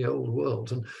stuck in the old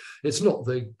world. And it's not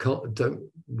they don't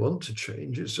want to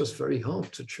change, it's just very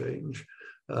hard to change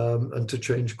and to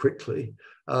change quickly.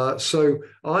 So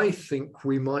I think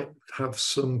we might have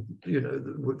some,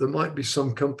 there might be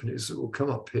some companies that will come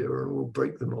up here and will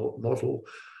break the mold.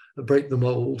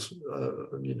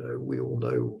 We all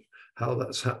know how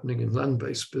that's happening in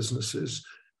land-based businesses.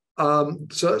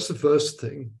 So that's the first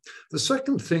thing. The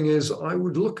second thing is I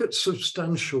would look at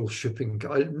substantial shipping.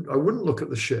 I wouldn't look at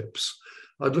the ships.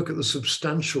 I'd look at the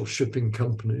substantial shipping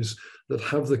companies that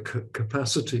have the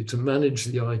capacity to manage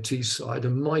the IT side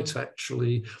and might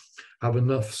actually have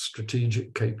enough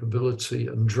strategic capability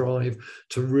and drive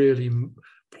to really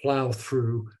plow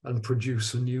through and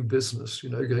produce a new business.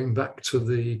 Going back to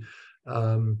the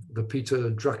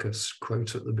Peter Drucker's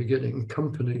quote at the beginning,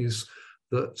 companies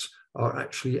that are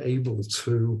actually able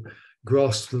to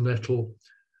grasp the nettle,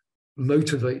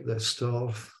 motivate their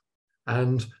staff,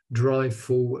 and drive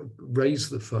forward, raise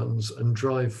the funds and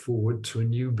drive forward to a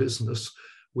new business,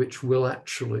 which will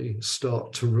actually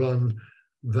start to run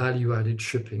value-added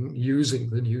shipping using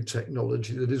the new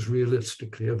technology that is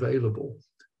realistically available.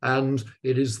 And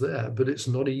it is there, but it's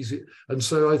not easy. And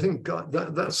so I think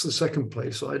that's the second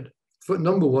place. For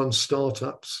number one,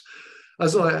 startups.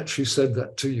 As I actually said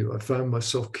that to you, I found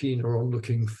myself keener on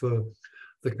looking for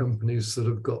the companies that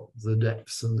have got the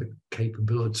depth and the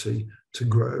capability to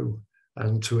grow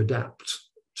and to adapt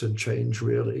to change,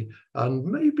 really, and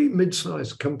maybe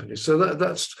mid-sized companies. So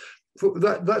that's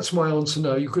That's my answer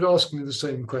now. You could ask me the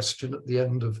same question at the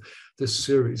end of this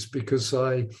series, because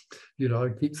I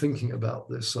keep thinking about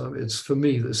this. It's, for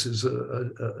me, this is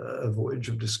a voyage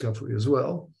of discovery as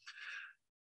well.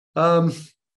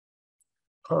 This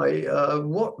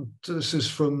is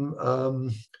from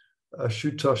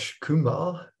Shutash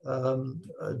Kumar.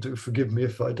 Do forgive me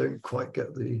if I don't quite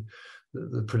get the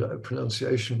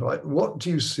pronunciation right. What do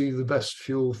you see the best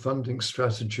fuel funding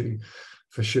strategy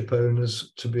for ship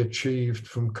owners to be achieved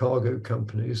from cargo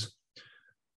companies,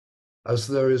 as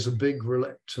there is a big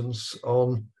reluctance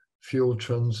on fuel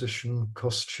transition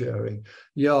cost sharing?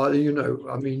 Yeah, I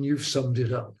mean, you've summed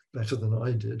it up better than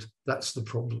I did. That's the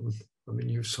problem. I mean,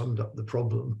 you've summed up the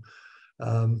problem.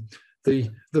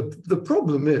 The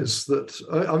problem is that,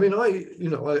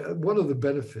 one of the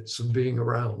benefits of being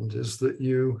around is that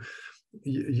you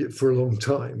for a long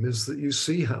time, is that you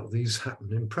see how these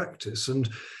happen in practice. And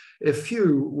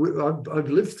I've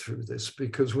lived through this,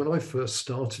 because when I first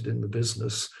started in the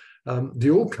business,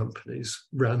 the oil companies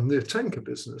ran the tanker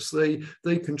business.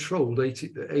 They controlled 80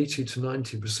 to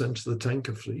 90% of the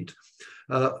tanker fleet.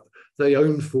 They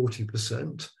owned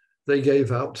 40%. They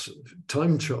gave out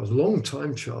long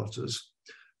time charters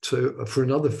for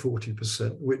another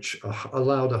 40%, which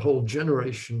allowed a whole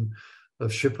generation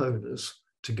of ship owners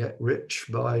to get rich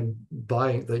by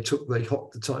buying. They took the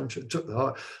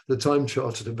time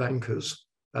charter to bankers,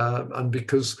 and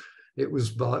because it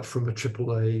was from a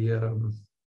AAA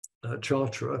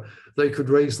charterer, they could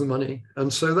raise the money,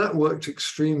 and so that worked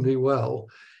extremely well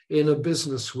in a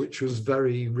business which was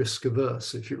very risk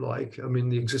averse, if you like. I mean,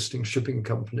 the existing shipping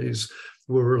companies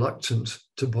were reluctant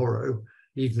to borrow,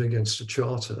 even against a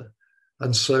charter,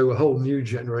 and so a whole new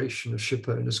generation of ship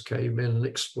owners came in and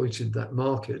exploited that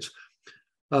market.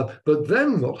 But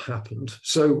then what happened?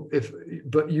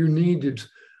 But you needed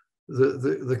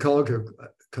the cargo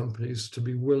companies to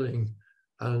be willing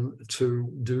and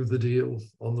to do the deal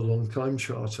on the long time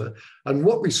charter. And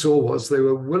what we saw was they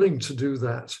were willing to do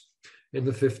that in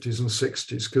the 50s and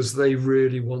 60s, because they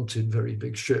really wanted very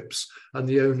big ships, and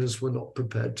the owners were not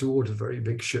prepared to order very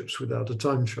big ships without a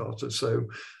time charter. So,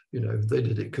 they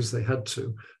did it because they had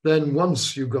to. Then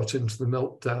once you got into the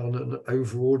meltdown and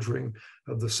over-ordering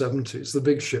of the 70s, the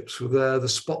big ships were there. The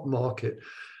spot market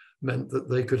meant that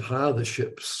they could hire the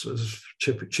ships as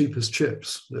cheap as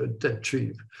chips. They're dead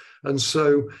cheap. And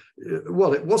so, it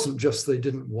wasn't just they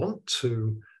didn't want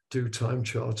to do time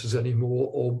charters anymore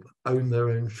or own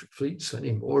their own fleets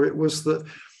anymore. It was that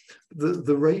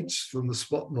the rates from the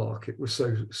spot market were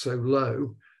so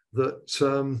low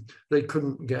that they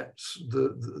couldn't get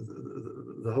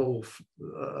the whole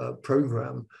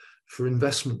program for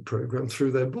investment program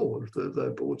through their board.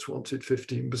 Their boards wanted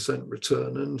 15%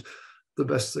 return, and the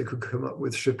best they could come up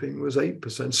with shipping was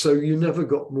 8%. So you never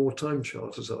got more time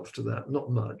charters after that,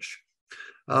 not much.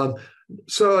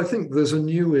 So I think there's a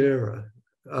new era,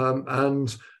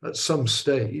 and at some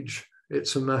stage,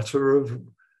 it's a matter of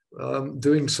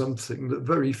doing something that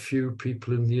very few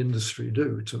people in the industry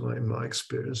do, in my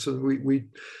experience. And we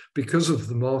because of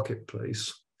the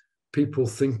marketplace, people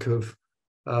think of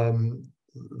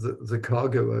the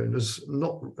cargo owners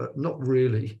not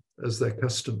really as their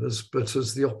customers, but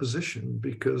as the opposition,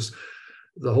 because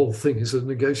the whole thing is a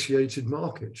negotiated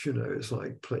market. It's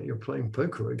like you're playing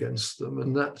poker against them,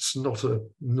 and that's not a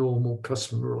normal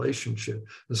customer relationship.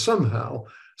 And somehow,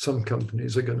 some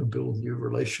companies are going to build new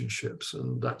relationships,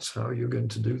 and that's how you're going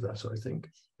to do that, I think.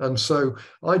 And so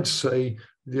I'd say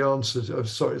the answer,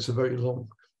 sorry, it's a very long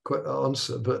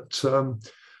answer, but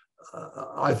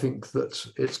I think that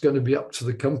it's going to be up to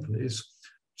the companies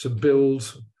to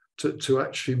build, to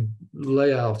actually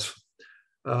lay out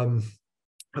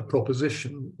a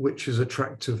proposition which is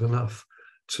attractive enough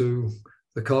to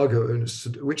the cargo owners,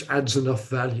 which adds enough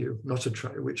value,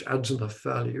 which adds enough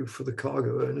value for the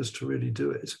cargo owners to really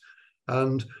do it.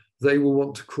 And they will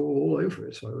want to crawl all over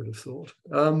it, I would have thought.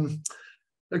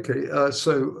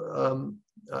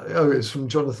 It's from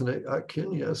Jonathan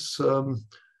Atkin, yes.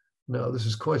 Now, this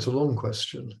is quite a long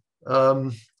question.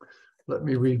 Let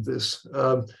me read this.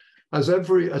 At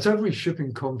every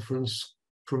shipping conference,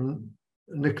 from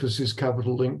Nicholas's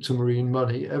Capital Link to Marine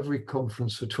Money, every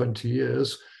conference for 20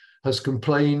 years has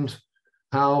complained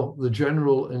how the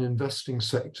general and investing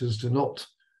sectors do not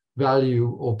value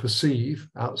or perceive,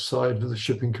 outside of the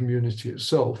shipping community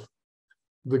itself,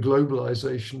 the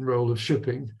globalization role of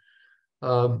shipping,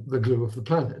 the glue of the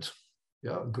planet.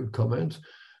 Yeah, good comment.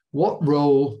 What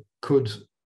role could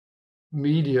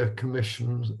media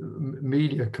commissioned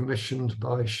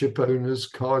by ship owners,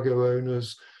 cargo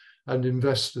owners, and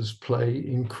investors play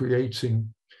in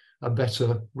creating a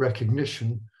better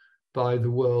recognition by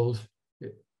the world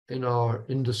in our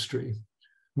industry?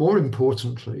 More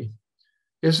importantly,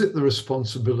 is it the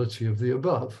responsibility of the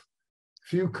above?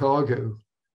 Few cargo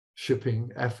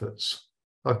shipping efforts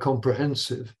are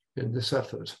comprehensive in this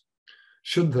effort.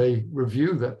 Should they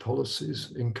review their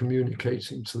policies in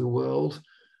communicating to the world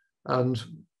and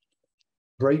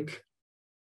break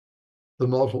the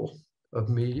model of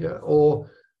media, or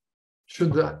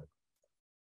should that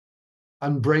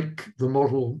and break the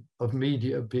model of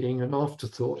media being an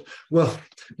afterthought? Well,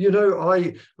 you know,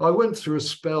 I went through a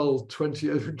spell 20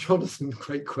 years, Jonathan,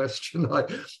 great question.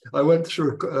 I went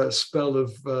through a spell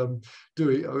of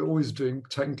always doing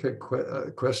tanker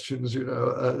questions, you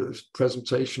know,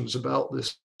 presentations about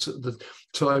this at the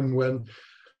time when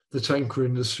the tanker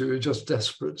industry were just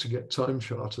desperate to get time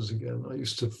charters again. I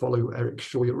used to follow Eric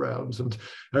Shaw around, and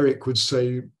Eric would say,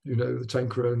 you know, the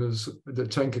tanker owners, the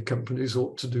tanker companies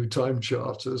ought to do time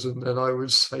charters. And then I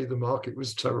would say the market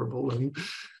was terrible,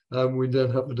 and we'd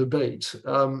then have a debate.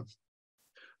 And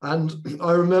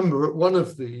I remember at one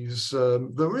of these,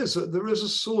 there is a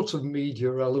sort of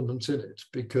media element in it,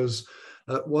 because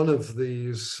at one of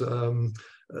these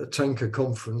tanker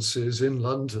conferences in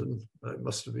London, it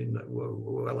must have been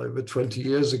well over 20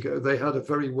 years ago, they had a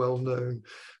very well-known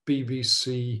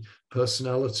BBC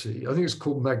personality, I think it's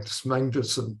called Magnus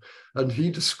Magnusson, and he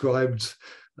described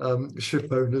ship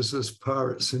owners as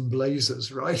pirates in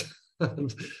blazers, right?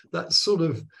 And that's sort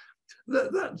of,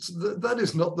 that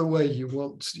is not the way you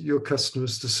want your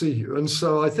customers to see you. And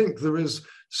so I think there is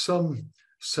some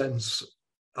sense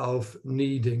of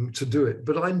needing to do it,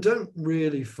 but I don't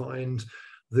really find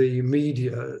the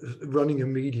media, running a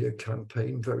media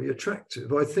campaign, very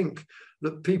attractive. I think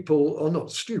that people are not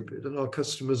stupid, and our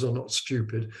customers are not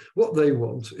stupid. What they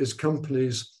want is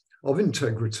companies of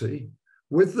integrity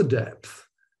with the depth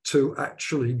to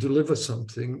actually deliver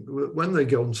something when they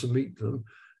go on to meet them,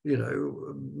 you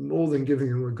know, more than giving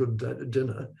them a good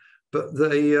dinner, but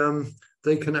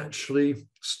they can actually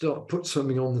put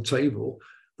something on the table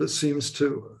that seems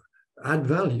to add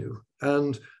value.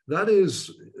 And that is,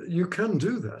 you can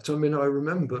do that. I mean, I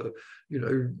remember, you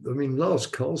know, I mean, Lars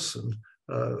Carlson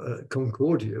at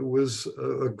Concordia was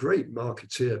a great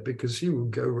marketeer, because he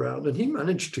would go around and he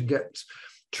managed to get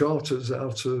charters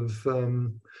out of,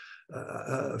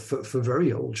 for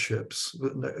very old ships,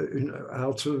 you know,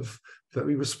 out of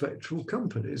very respectable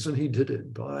companies. And he did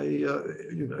it by,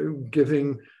 you know,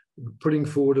 putting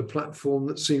forward a platform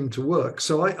that seemed to work.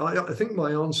 So I think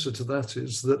my answer to that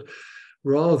is that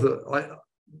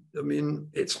I mean,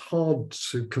 it's hard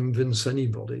to convince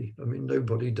anybody. I mean,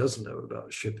 nobody does know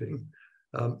about shipping.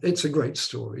 It's a great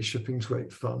story. Shipping's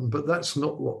great fun, but that's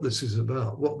not what this is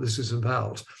about. What this is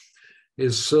about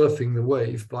is surfing the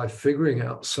wave by figuring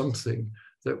out something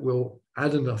that will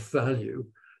add enough value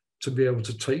to be able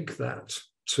to take that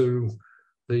to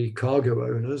the cargo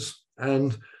owners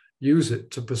and use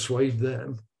it to persuade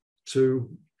them to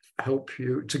help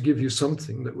you, to give you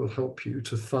something that will help you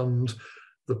to fund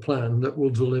the plan that will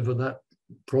deliver that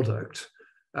product.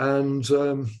 And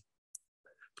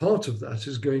part of that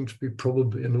is going to be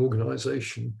probably an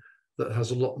organization that has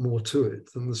a lot more to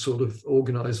it than the sort of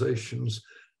organizations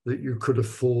that you could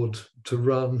afford to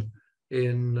run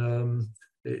in,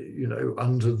 you know,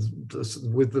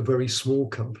 with the very small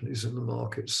companies in the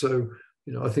market. So,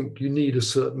 you know, I think you need a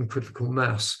certain critical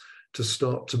mass to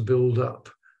start to build up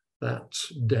that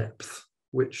depth,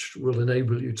 which will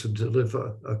enable you to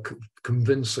deliver,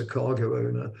 convince a cargo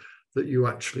owner that you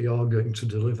actually are going to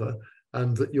deliver,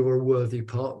 and that you're a worthy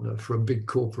partner for a big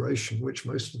corporation, which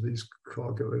most of these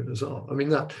cargo owners are. I mean,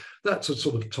 that's a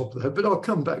sort of top of the head, but I'll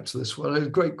come back to this one. It's a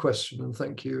great question, and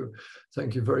thank you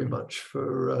very much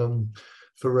for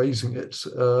raising it.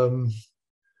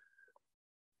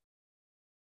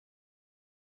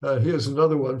 Here's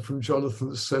another one from Jonathan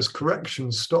that says,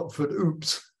 correction, Stopford,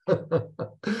 oops.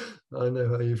 I know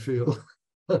how you feel.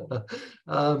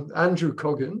 Andrew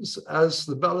Coggins, as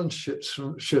the balance shifts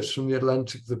from the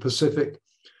Atlantic to the Pacific,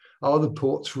 are the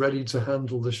ports ready to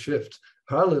handle the shift?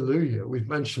 Hallelujah, we've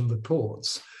mentioned the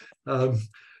ports.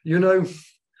 You know,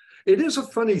 it is a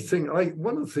funny thing.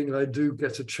 One thing I do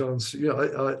get a chance, you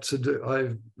know, to do.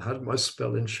 I've had my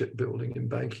spell in shipbuilding, in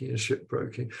banking and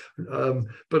shipbroking,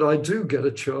 but I do get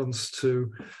a chance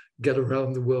to get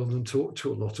around the world and talk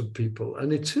to a lot of people.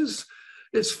 And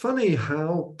it's funny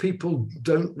how people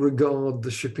don't regard the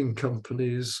shipping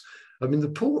companies. I mean, the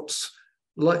ports,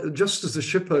 like just as the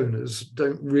ship owners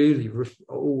don't really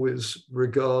always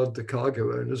regard the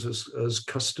cargo owners as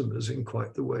customers in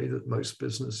quite the way that most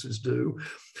businesses do,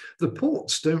 the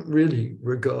ports don't really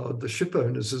regard the ship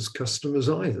owners as customers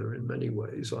either in many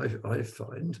ways, I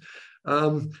find.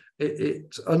 And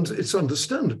it's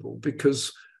understandable,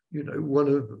 because you know, one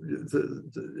of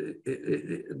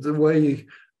the way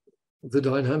the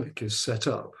dynamic is set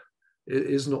up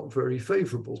is not very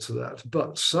favorable to that.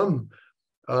 But some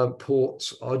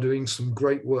ports are doing some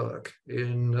great work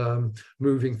in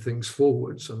moving things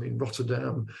forwards. I mean,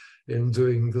 Rotterdam in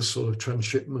doing the sort of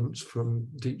transshipment from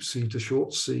deep sea to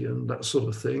short sea and that sort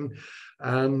of thing.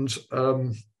 And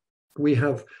we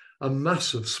have a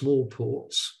mass of small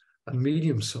ports and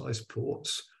medium-sized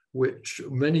ports, which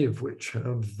many of which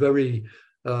have very,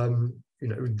 you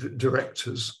know,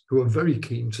 directors who are very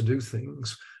keen to do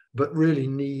things, but really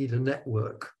need a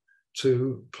network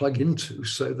to plug into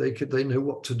so they know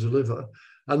what to deliver.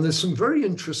 And there's some very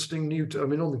interesting new, I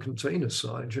mean, on the container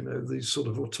side, you know, these sort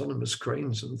of autonomous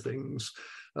cranes and things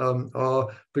are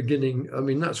beginning. I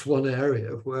mean, that's one area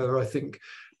where I think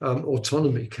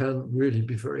autonomy can really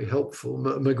be very helpful.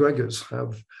 McGregor's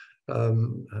have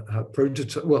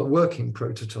working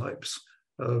prototypes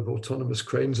of autonomous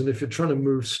cranes. And if you're trying to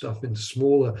move stuff into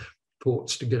smaller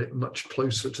ports to get it much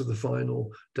closer to the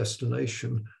final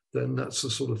destination, then that's the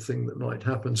sort of thing that might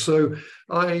happen. So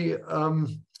I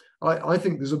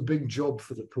think there's a big job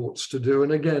for the ports to do.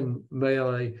 And again, may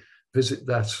I visit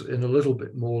that in a little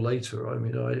bit more later? I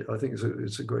mean, I think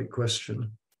it's a great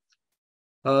question.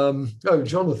 Oh,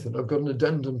 Jonathan, I've got an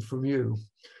addendum from you.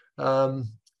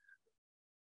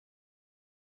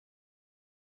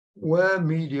 Where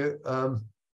media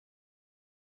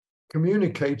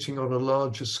communicating on a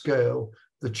larger scale,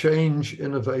 the change,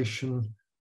 innovation,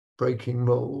 breaking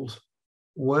mold,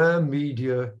 where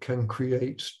media can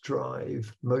create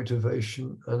drive,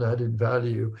 motivation, and added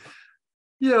value.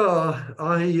 Yeah,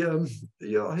 I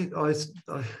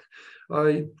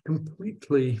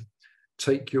completely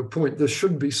take your point. There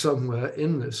should be somewhere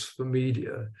in this for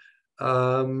media.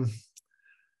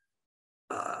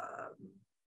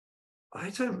 I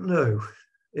don't know.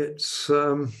 It's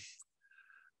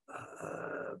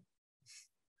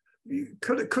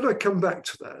could I come back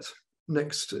to that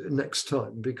next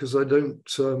time, because I don't.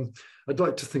 I'd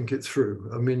like to think it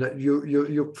through. I mean,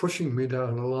 you're pushing me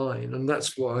down a line, and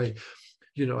that's why,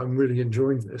 you know, I'm really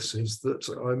enjoying this. Is that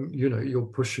you're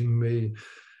pushing me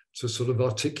to sort of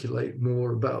articulate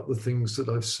more about the things that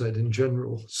I've said in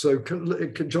general. So,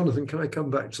 Jonathan, can I come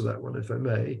back to that one if I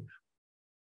may?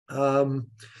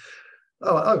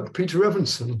 Peter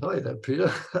Evanson. Hi there, Peter.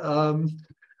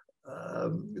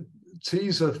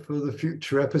 Teaser for the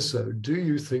future episode. Do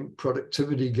you think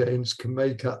productivity gains can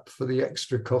make up for the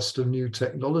extra cost of new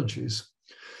technologies?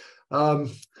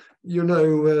 You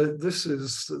know, this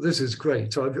is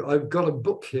great. I've got a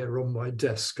book here on my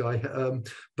desk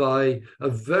by a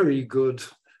very good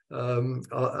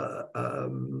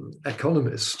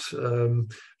economist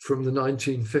from the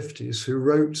 1950s who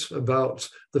wrote about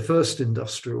the first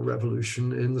industrial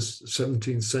revolution in the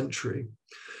 17th century.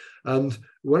 And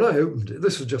when I opened it,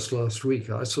 this was just last week,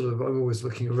 I'm always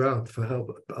looking around for how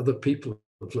other people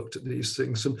have looked at these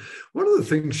things. And one of the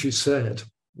things she said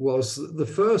was that the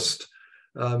first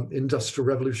industrial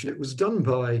revolution, it was done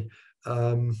by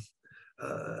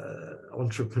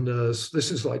entrepreneurs. This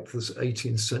is like the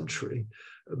 18th century.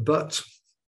 But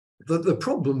the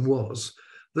problem was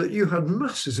that you had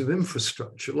masses of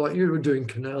infrastructure, like you were doing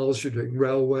canals, you're doing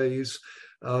railways,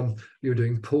 you're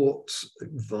doing ports,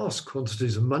 vast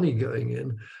quantities of money going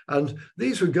in. And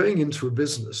these were going into a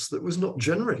business that was not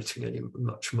generating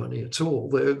much money at all.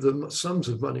 The sums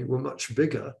of money were much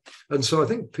bigger. And so I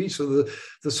think, Peter,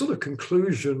 the sort of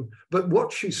conclusion, but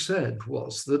what she said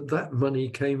was that money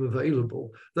came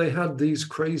available. They had these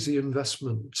crazy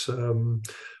investments,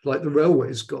 like the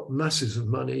railways got masses of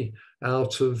money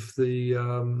out of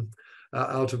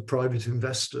private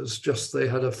investors, just they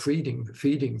had a feeding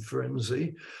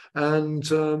frenzy. And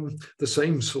the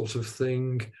same sort of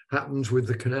thing happened with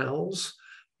the canals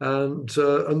and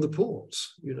the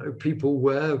ports. You know, people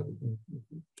were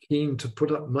keen to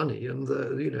put up money, and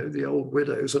the old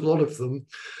widows, a lot of them,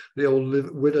 the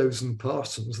old widows and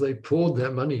parsons, they poured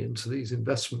their money into these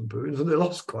investment booms, and they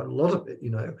lost quite a lot of it, you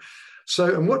know.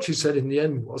 So, and what she said in the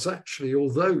end was, actually,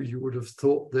 although you would have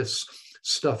thought this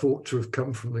stuff ought to have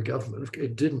come from the government,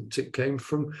 it didn't. It came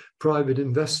from private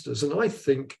investors. And I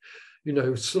think, you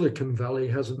know, Silicon Valley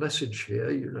has a message here.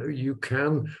 You know, you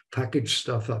can package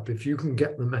stuff up. If you can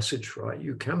get the message right,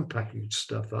 you can package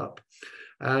stuff up.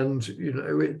 And, you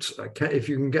know, if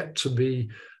you can get to be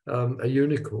a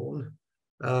unicorn,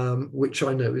 which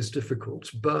I know is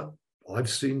difficult, but I've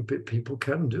seen people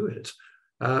can do it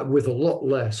with a lot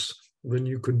less than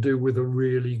you could do with a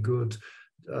really good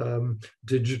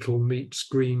digital meets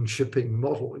green shipping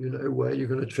model, you know, where you're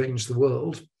going to change the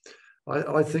world.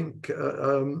 I think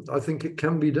it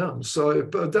can be done. So,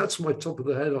 but that's my top of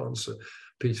the head answer.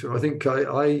 Peter. I think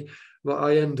I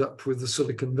end up with the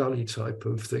Silicon Valley type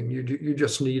of thing. You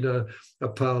just need a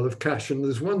pile of cash, and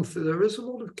there's one thing, there is a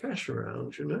lot of cash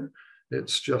around, you know.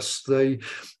 It's just they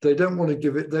don't want to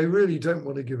give it. They really don't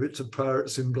want to give it to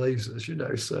pirates in blazers, you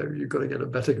know. So you've got to get a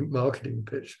better marketing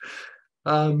pitch.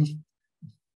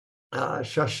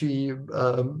 Shashi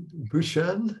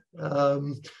Bhushan,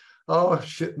 are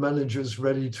ship managers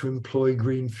ready to employ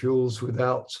green fuels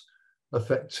without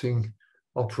affecting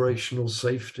operational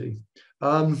safety?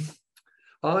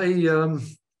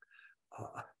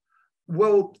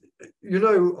 Well, you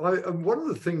know, one of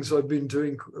the things I've been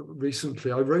doing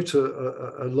recently, I wrote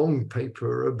a long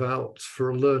paper for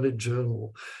a learned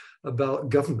journal about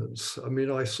governance. I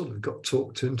mean, I sort of got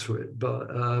talked into it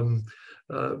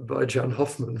by Jan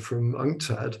Hoffman from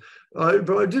UNCTAD,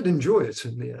 but I did enjoy it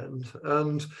in the end.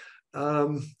 And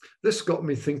this got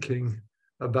me thinking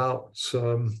about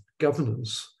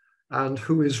governance and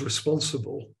who is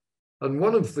responsible. And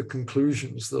one of the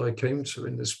conclusions that I came to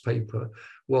in this paper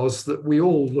was that we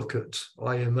all look at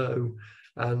IMO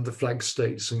and the flag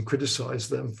states and criticize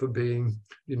them for being,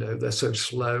 you know, they're so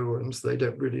slow and they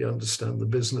don't really understand the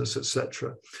business,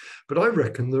 etc. But I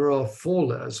reckon there are 4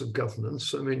 layers of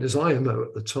governance. I mean, there's IMO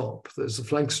at the top, there's the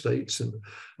flag states and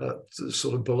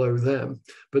sort of below them,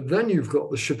 but then you've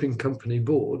got the shipping company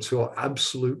boards who are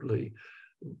absolutely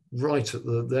right at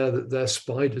they're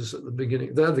spiders at the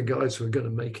beginning. They're the guys who are going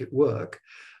to make it work.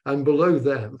 And below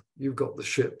them, you've got the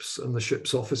ships and the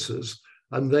ship's officers,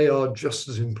 and they are just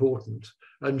as important.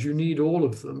 And you need all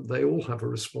of them. They all have a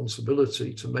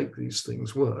responsibility to make these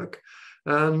things work.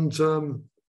 And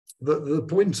the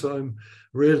point I'm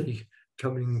really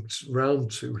coming round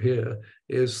to here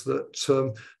is that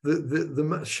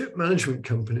the ship management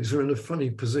companies are in a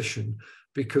funny position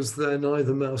because they're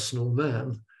neither mouse nor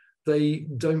man. They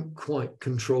don't quite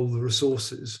control the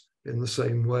resources in the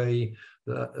same way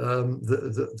and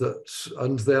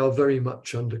they are very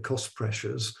much under cost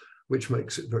pressures, which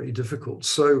makes it very difficult.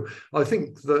 So I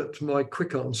think that my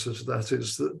quick answer to that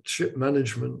is that ship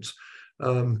management,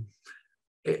 they're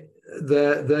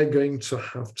going to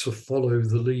have to follow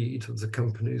the lead of the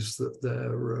companies that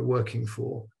they're working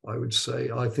for, I would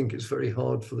say. I think it's very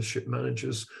hard for the ship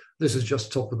managers. This is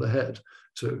just top of the head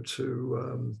to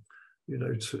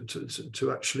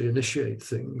actually initiate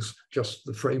things. Just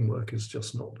the framework is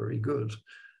just not very good.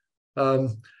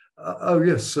 Oh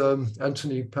yes,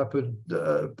 Anthony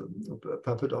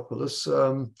Papadopoulos.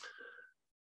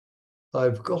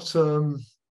 I've got a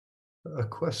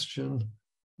question.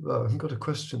 Well, I haven't got a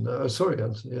question there. Oh, sorry,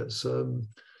 Anthony. It's Flavia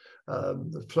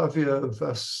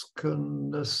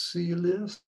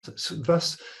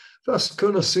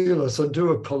Vasconcelos, I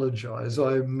do apologize.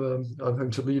 I'm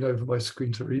having to lean over my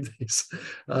screen to read these.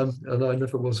 And I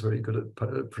never was very good at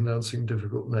pronouncing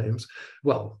difficult names.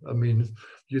 Well, I mean,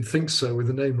 you'd think so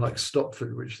with a name like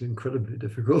Stopford, which is incredibly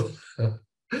difficult.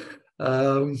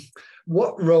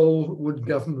 What role would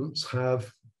governments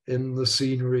have in the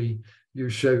scenery you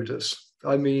showed us?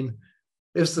 I mean,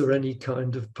 is there any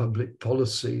kind of public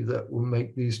policy that will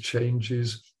make these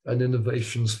changes and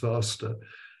innovations faster?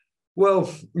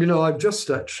 Well, you know, I've just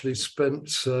actually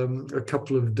spent a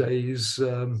couple of days.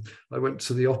 I went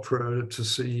to the opera to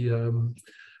see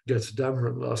Get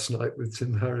Dameron last night with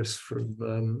Tim Harris from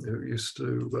who used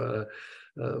to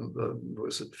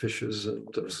was at Fisher's and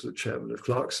was the chairman of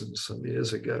Clarkson's some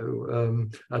years ago,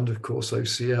 and of course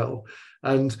OCL.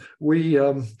 And we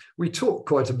talked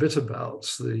quite a bit about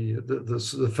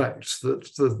the facts that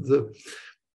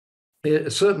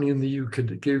certainly in the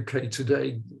UK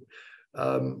today.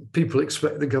 People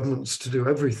expect the governments to do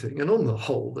everything, and on the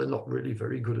whole, they're not really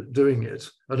very good at doing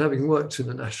it. And having worked in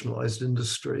a nationalised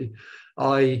industry,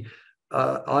 I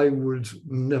would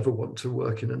never want to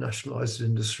work in a nationalised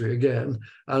industry again.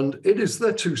 And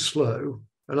they're too slow.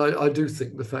 And I do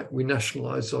think the fact we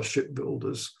nationalised our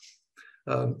shipbuilders,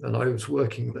 and I was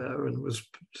working there and was to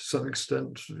some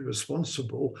extent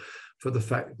responsible for the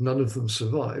fact none of them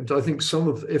survived. I think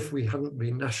if we hadn't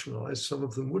been nationalised, some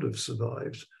of them would have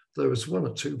survived. There was 1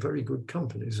 or 2 very good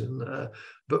companies in there,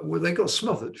 but they got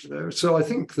smothered, you know. So I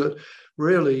think that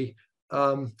really,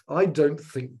 I don't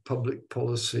think public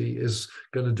policy is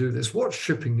going to do this. What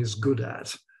shipping is good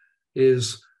at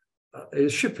is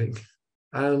shipping.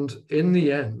 And in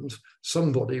the end,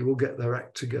 somebody will get their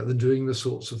act together doing the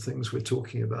sorts of things we're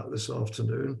talking about this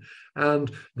afternoon,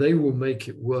 and they will make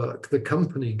it work. The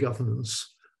company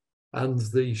governance and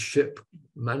the ship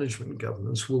management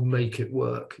governance will make it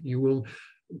work.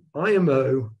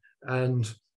 IMO and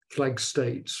flag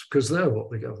states, because they're what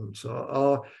the governments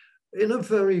are in a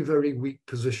very, very weak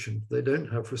position. They don't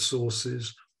have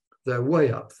resources. they're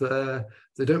way up there.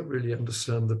 They don't really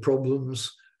understand the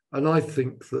problems. And I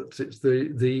think that it's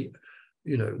the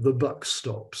buck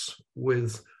stops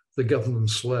with the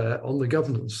governance layer. On the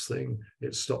governance thing,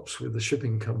 it stops with the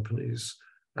shipping companies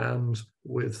and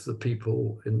with the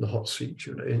people in the hot seat,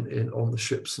 on the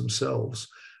ships themselves,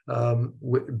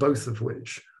 both of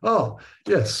which.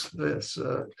 Yes.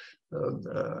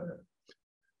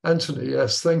 Anthony,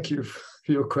 yes, thank you for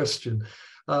your question.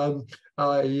 What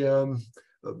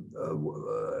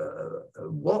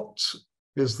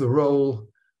is the role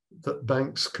that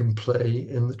banks can play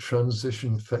in the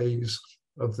transition phase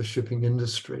of the shipping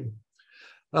industry?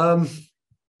 Well,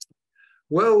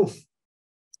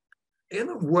 in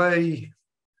a way,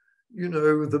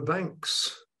 the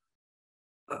banks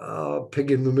are pig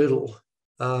in the middle.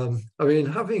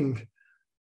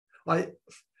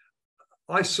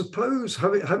 I suppose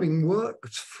having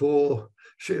worked for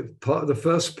the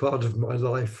first part of my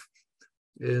life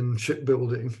in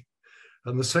shipbuilding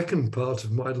and the second part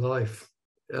of my life,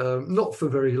 not for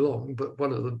very long, but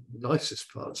one of the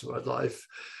nicest parts of my life,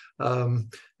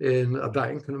 in a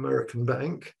bank, an American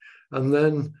bank, and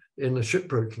then in a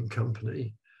shipbroking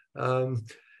company.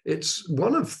 It's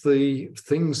one of the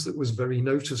things that was very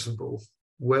noticeable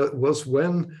was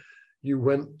when you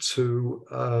went to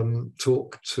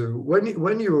talk to,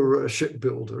 when you were a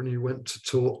shipbuilder and you went to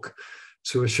talk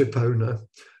to a ship owner,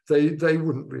 they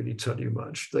wouldn't really tell you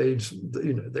much. They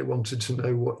wanted to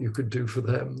know what you could do for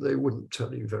them. They wouldn't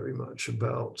tell you very much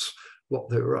about what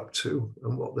they were up to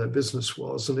and what their business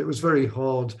was. And it was very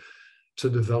hard to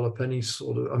develop any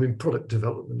sort of, product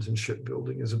development in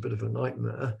shipbuilding is a bit of a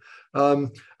nightmare.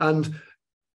 And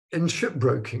in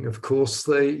shipbroking, of course,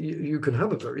 you can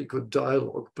have a very good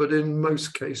dialogue, but in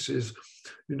most cases,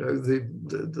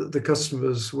 the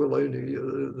customers will only,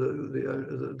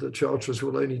 the charterers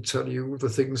will only tell you the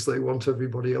things they want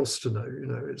everybody else to know.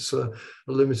 It's a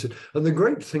limited. And the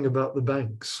great thing about the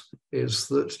banks is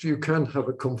that you can have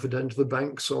the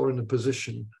banks are in a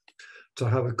position to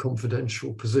have a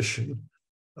confidential position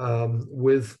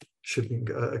with shipping,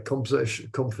 a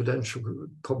confidential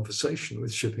conversation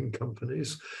with shipping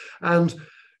companies. And,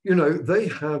 they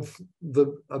have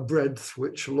a breadth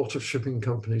which a lot of shipping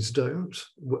companies don't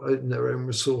in their own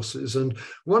resources. And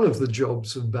one of the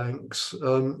jobs of banks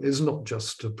is not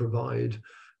just to provide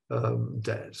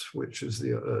debt, which is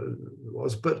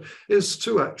but is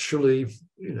to actually,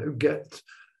 get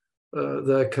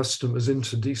their customers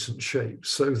into decent shape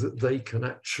so that they can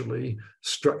actually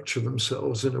structure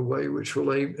themselves in a way which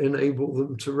will enable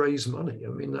them to raise money.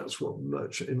 That's what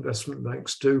merchant investment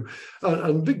banks do,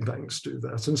 and big banks do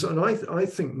that. And I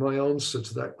think my answer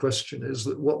to that question is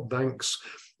that what banks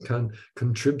can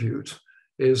contribute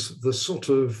is the sort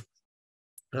of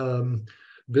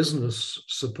business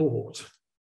support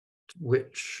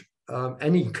which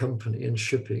any company in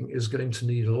shipping is going to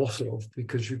need a lot of,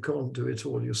 because you can't do it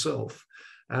all yourself.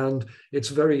 And it's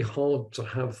very hard to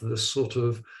have this sort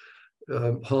of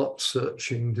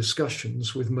heart-searching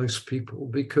discussions with most people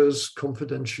because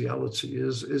confidentiality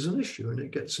is an issue and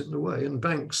it gets in the way. And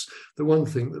banks, the one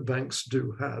thing that banks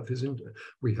do have is,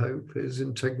 we hope, is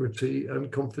integrity and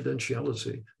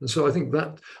confidentiality. And so I think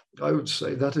that, I would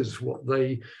say that is what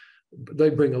they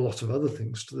bring a lot of other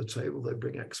things to the table. They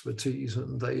bring expertise,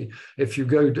 and if you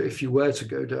were to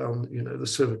go down, the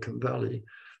Silicon Valley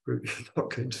route, you're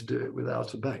not going to do it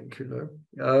without a bank,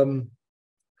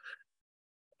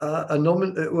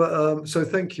 So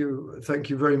thank you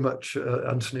very much,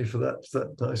 Anthony, for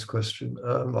that nice question.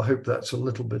 I hope that's a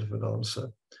little bit of an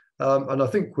answer. And I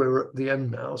think we're at the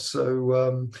end now.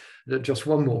 So just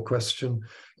one more question.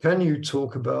 Can you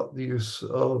talk about the use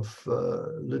of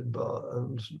lid bar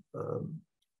and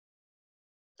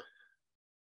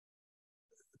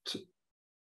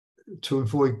to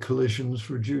avoid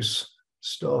collisions, reduce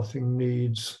staffing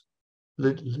needs,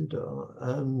 lidar,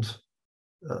 and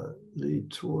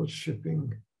lead towards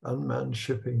shipping, unmanned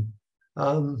shipping?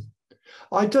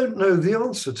 I don't know the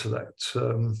answer to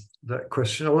that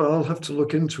question. I'll have to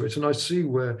look into it. And I see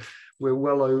we're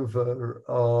well over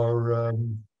our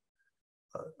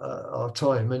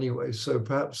time anyway, so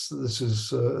perhaps this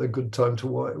is a good time to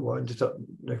wind it up.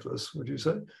 Nicholas, would you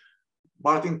say?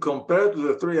 Martin, compared to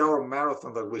the 3-hour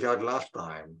marathon that we had last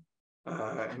time,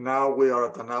 now we are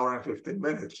at 1 hour and 15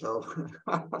 minutes. So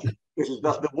this is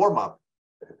just the warm-up.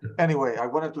 Anyway, I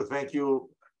wanted to thank you.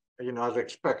 As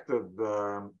expected,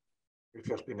 it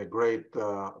has been a great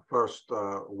first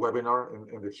webinar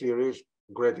in the series.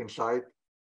 Great insight.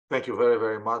 Thank you very,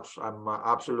 very much. I'm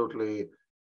absolutely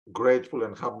grateful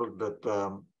and humbled that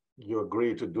you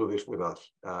agreed to do this with us.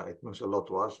 It means a lot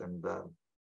to us, and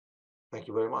thank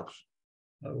you very much.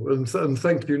 And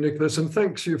thank you, Nicholas, and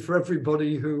thanks you for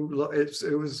everybody who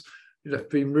it was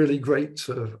been really great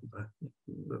to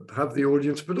have the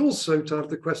audience, but also to have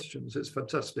the questions. It's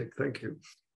fantastic. Thank you.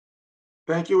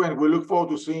 Thank you, and we look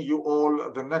forward to seeing you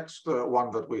all the next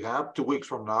one that we have 2 weeks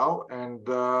from now, and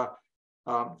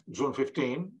June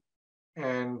 15.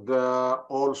 And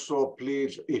also,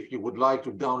 please, if you would like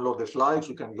to download the slides,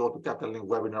 you can go to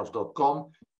capitallinkwebinars.com.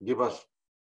 Give us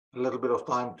a little bit of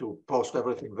time to post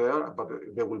everything there, but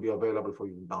they will be available for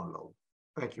you to download.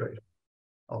 Thank you. Great.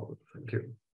 Oh, thank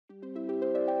you.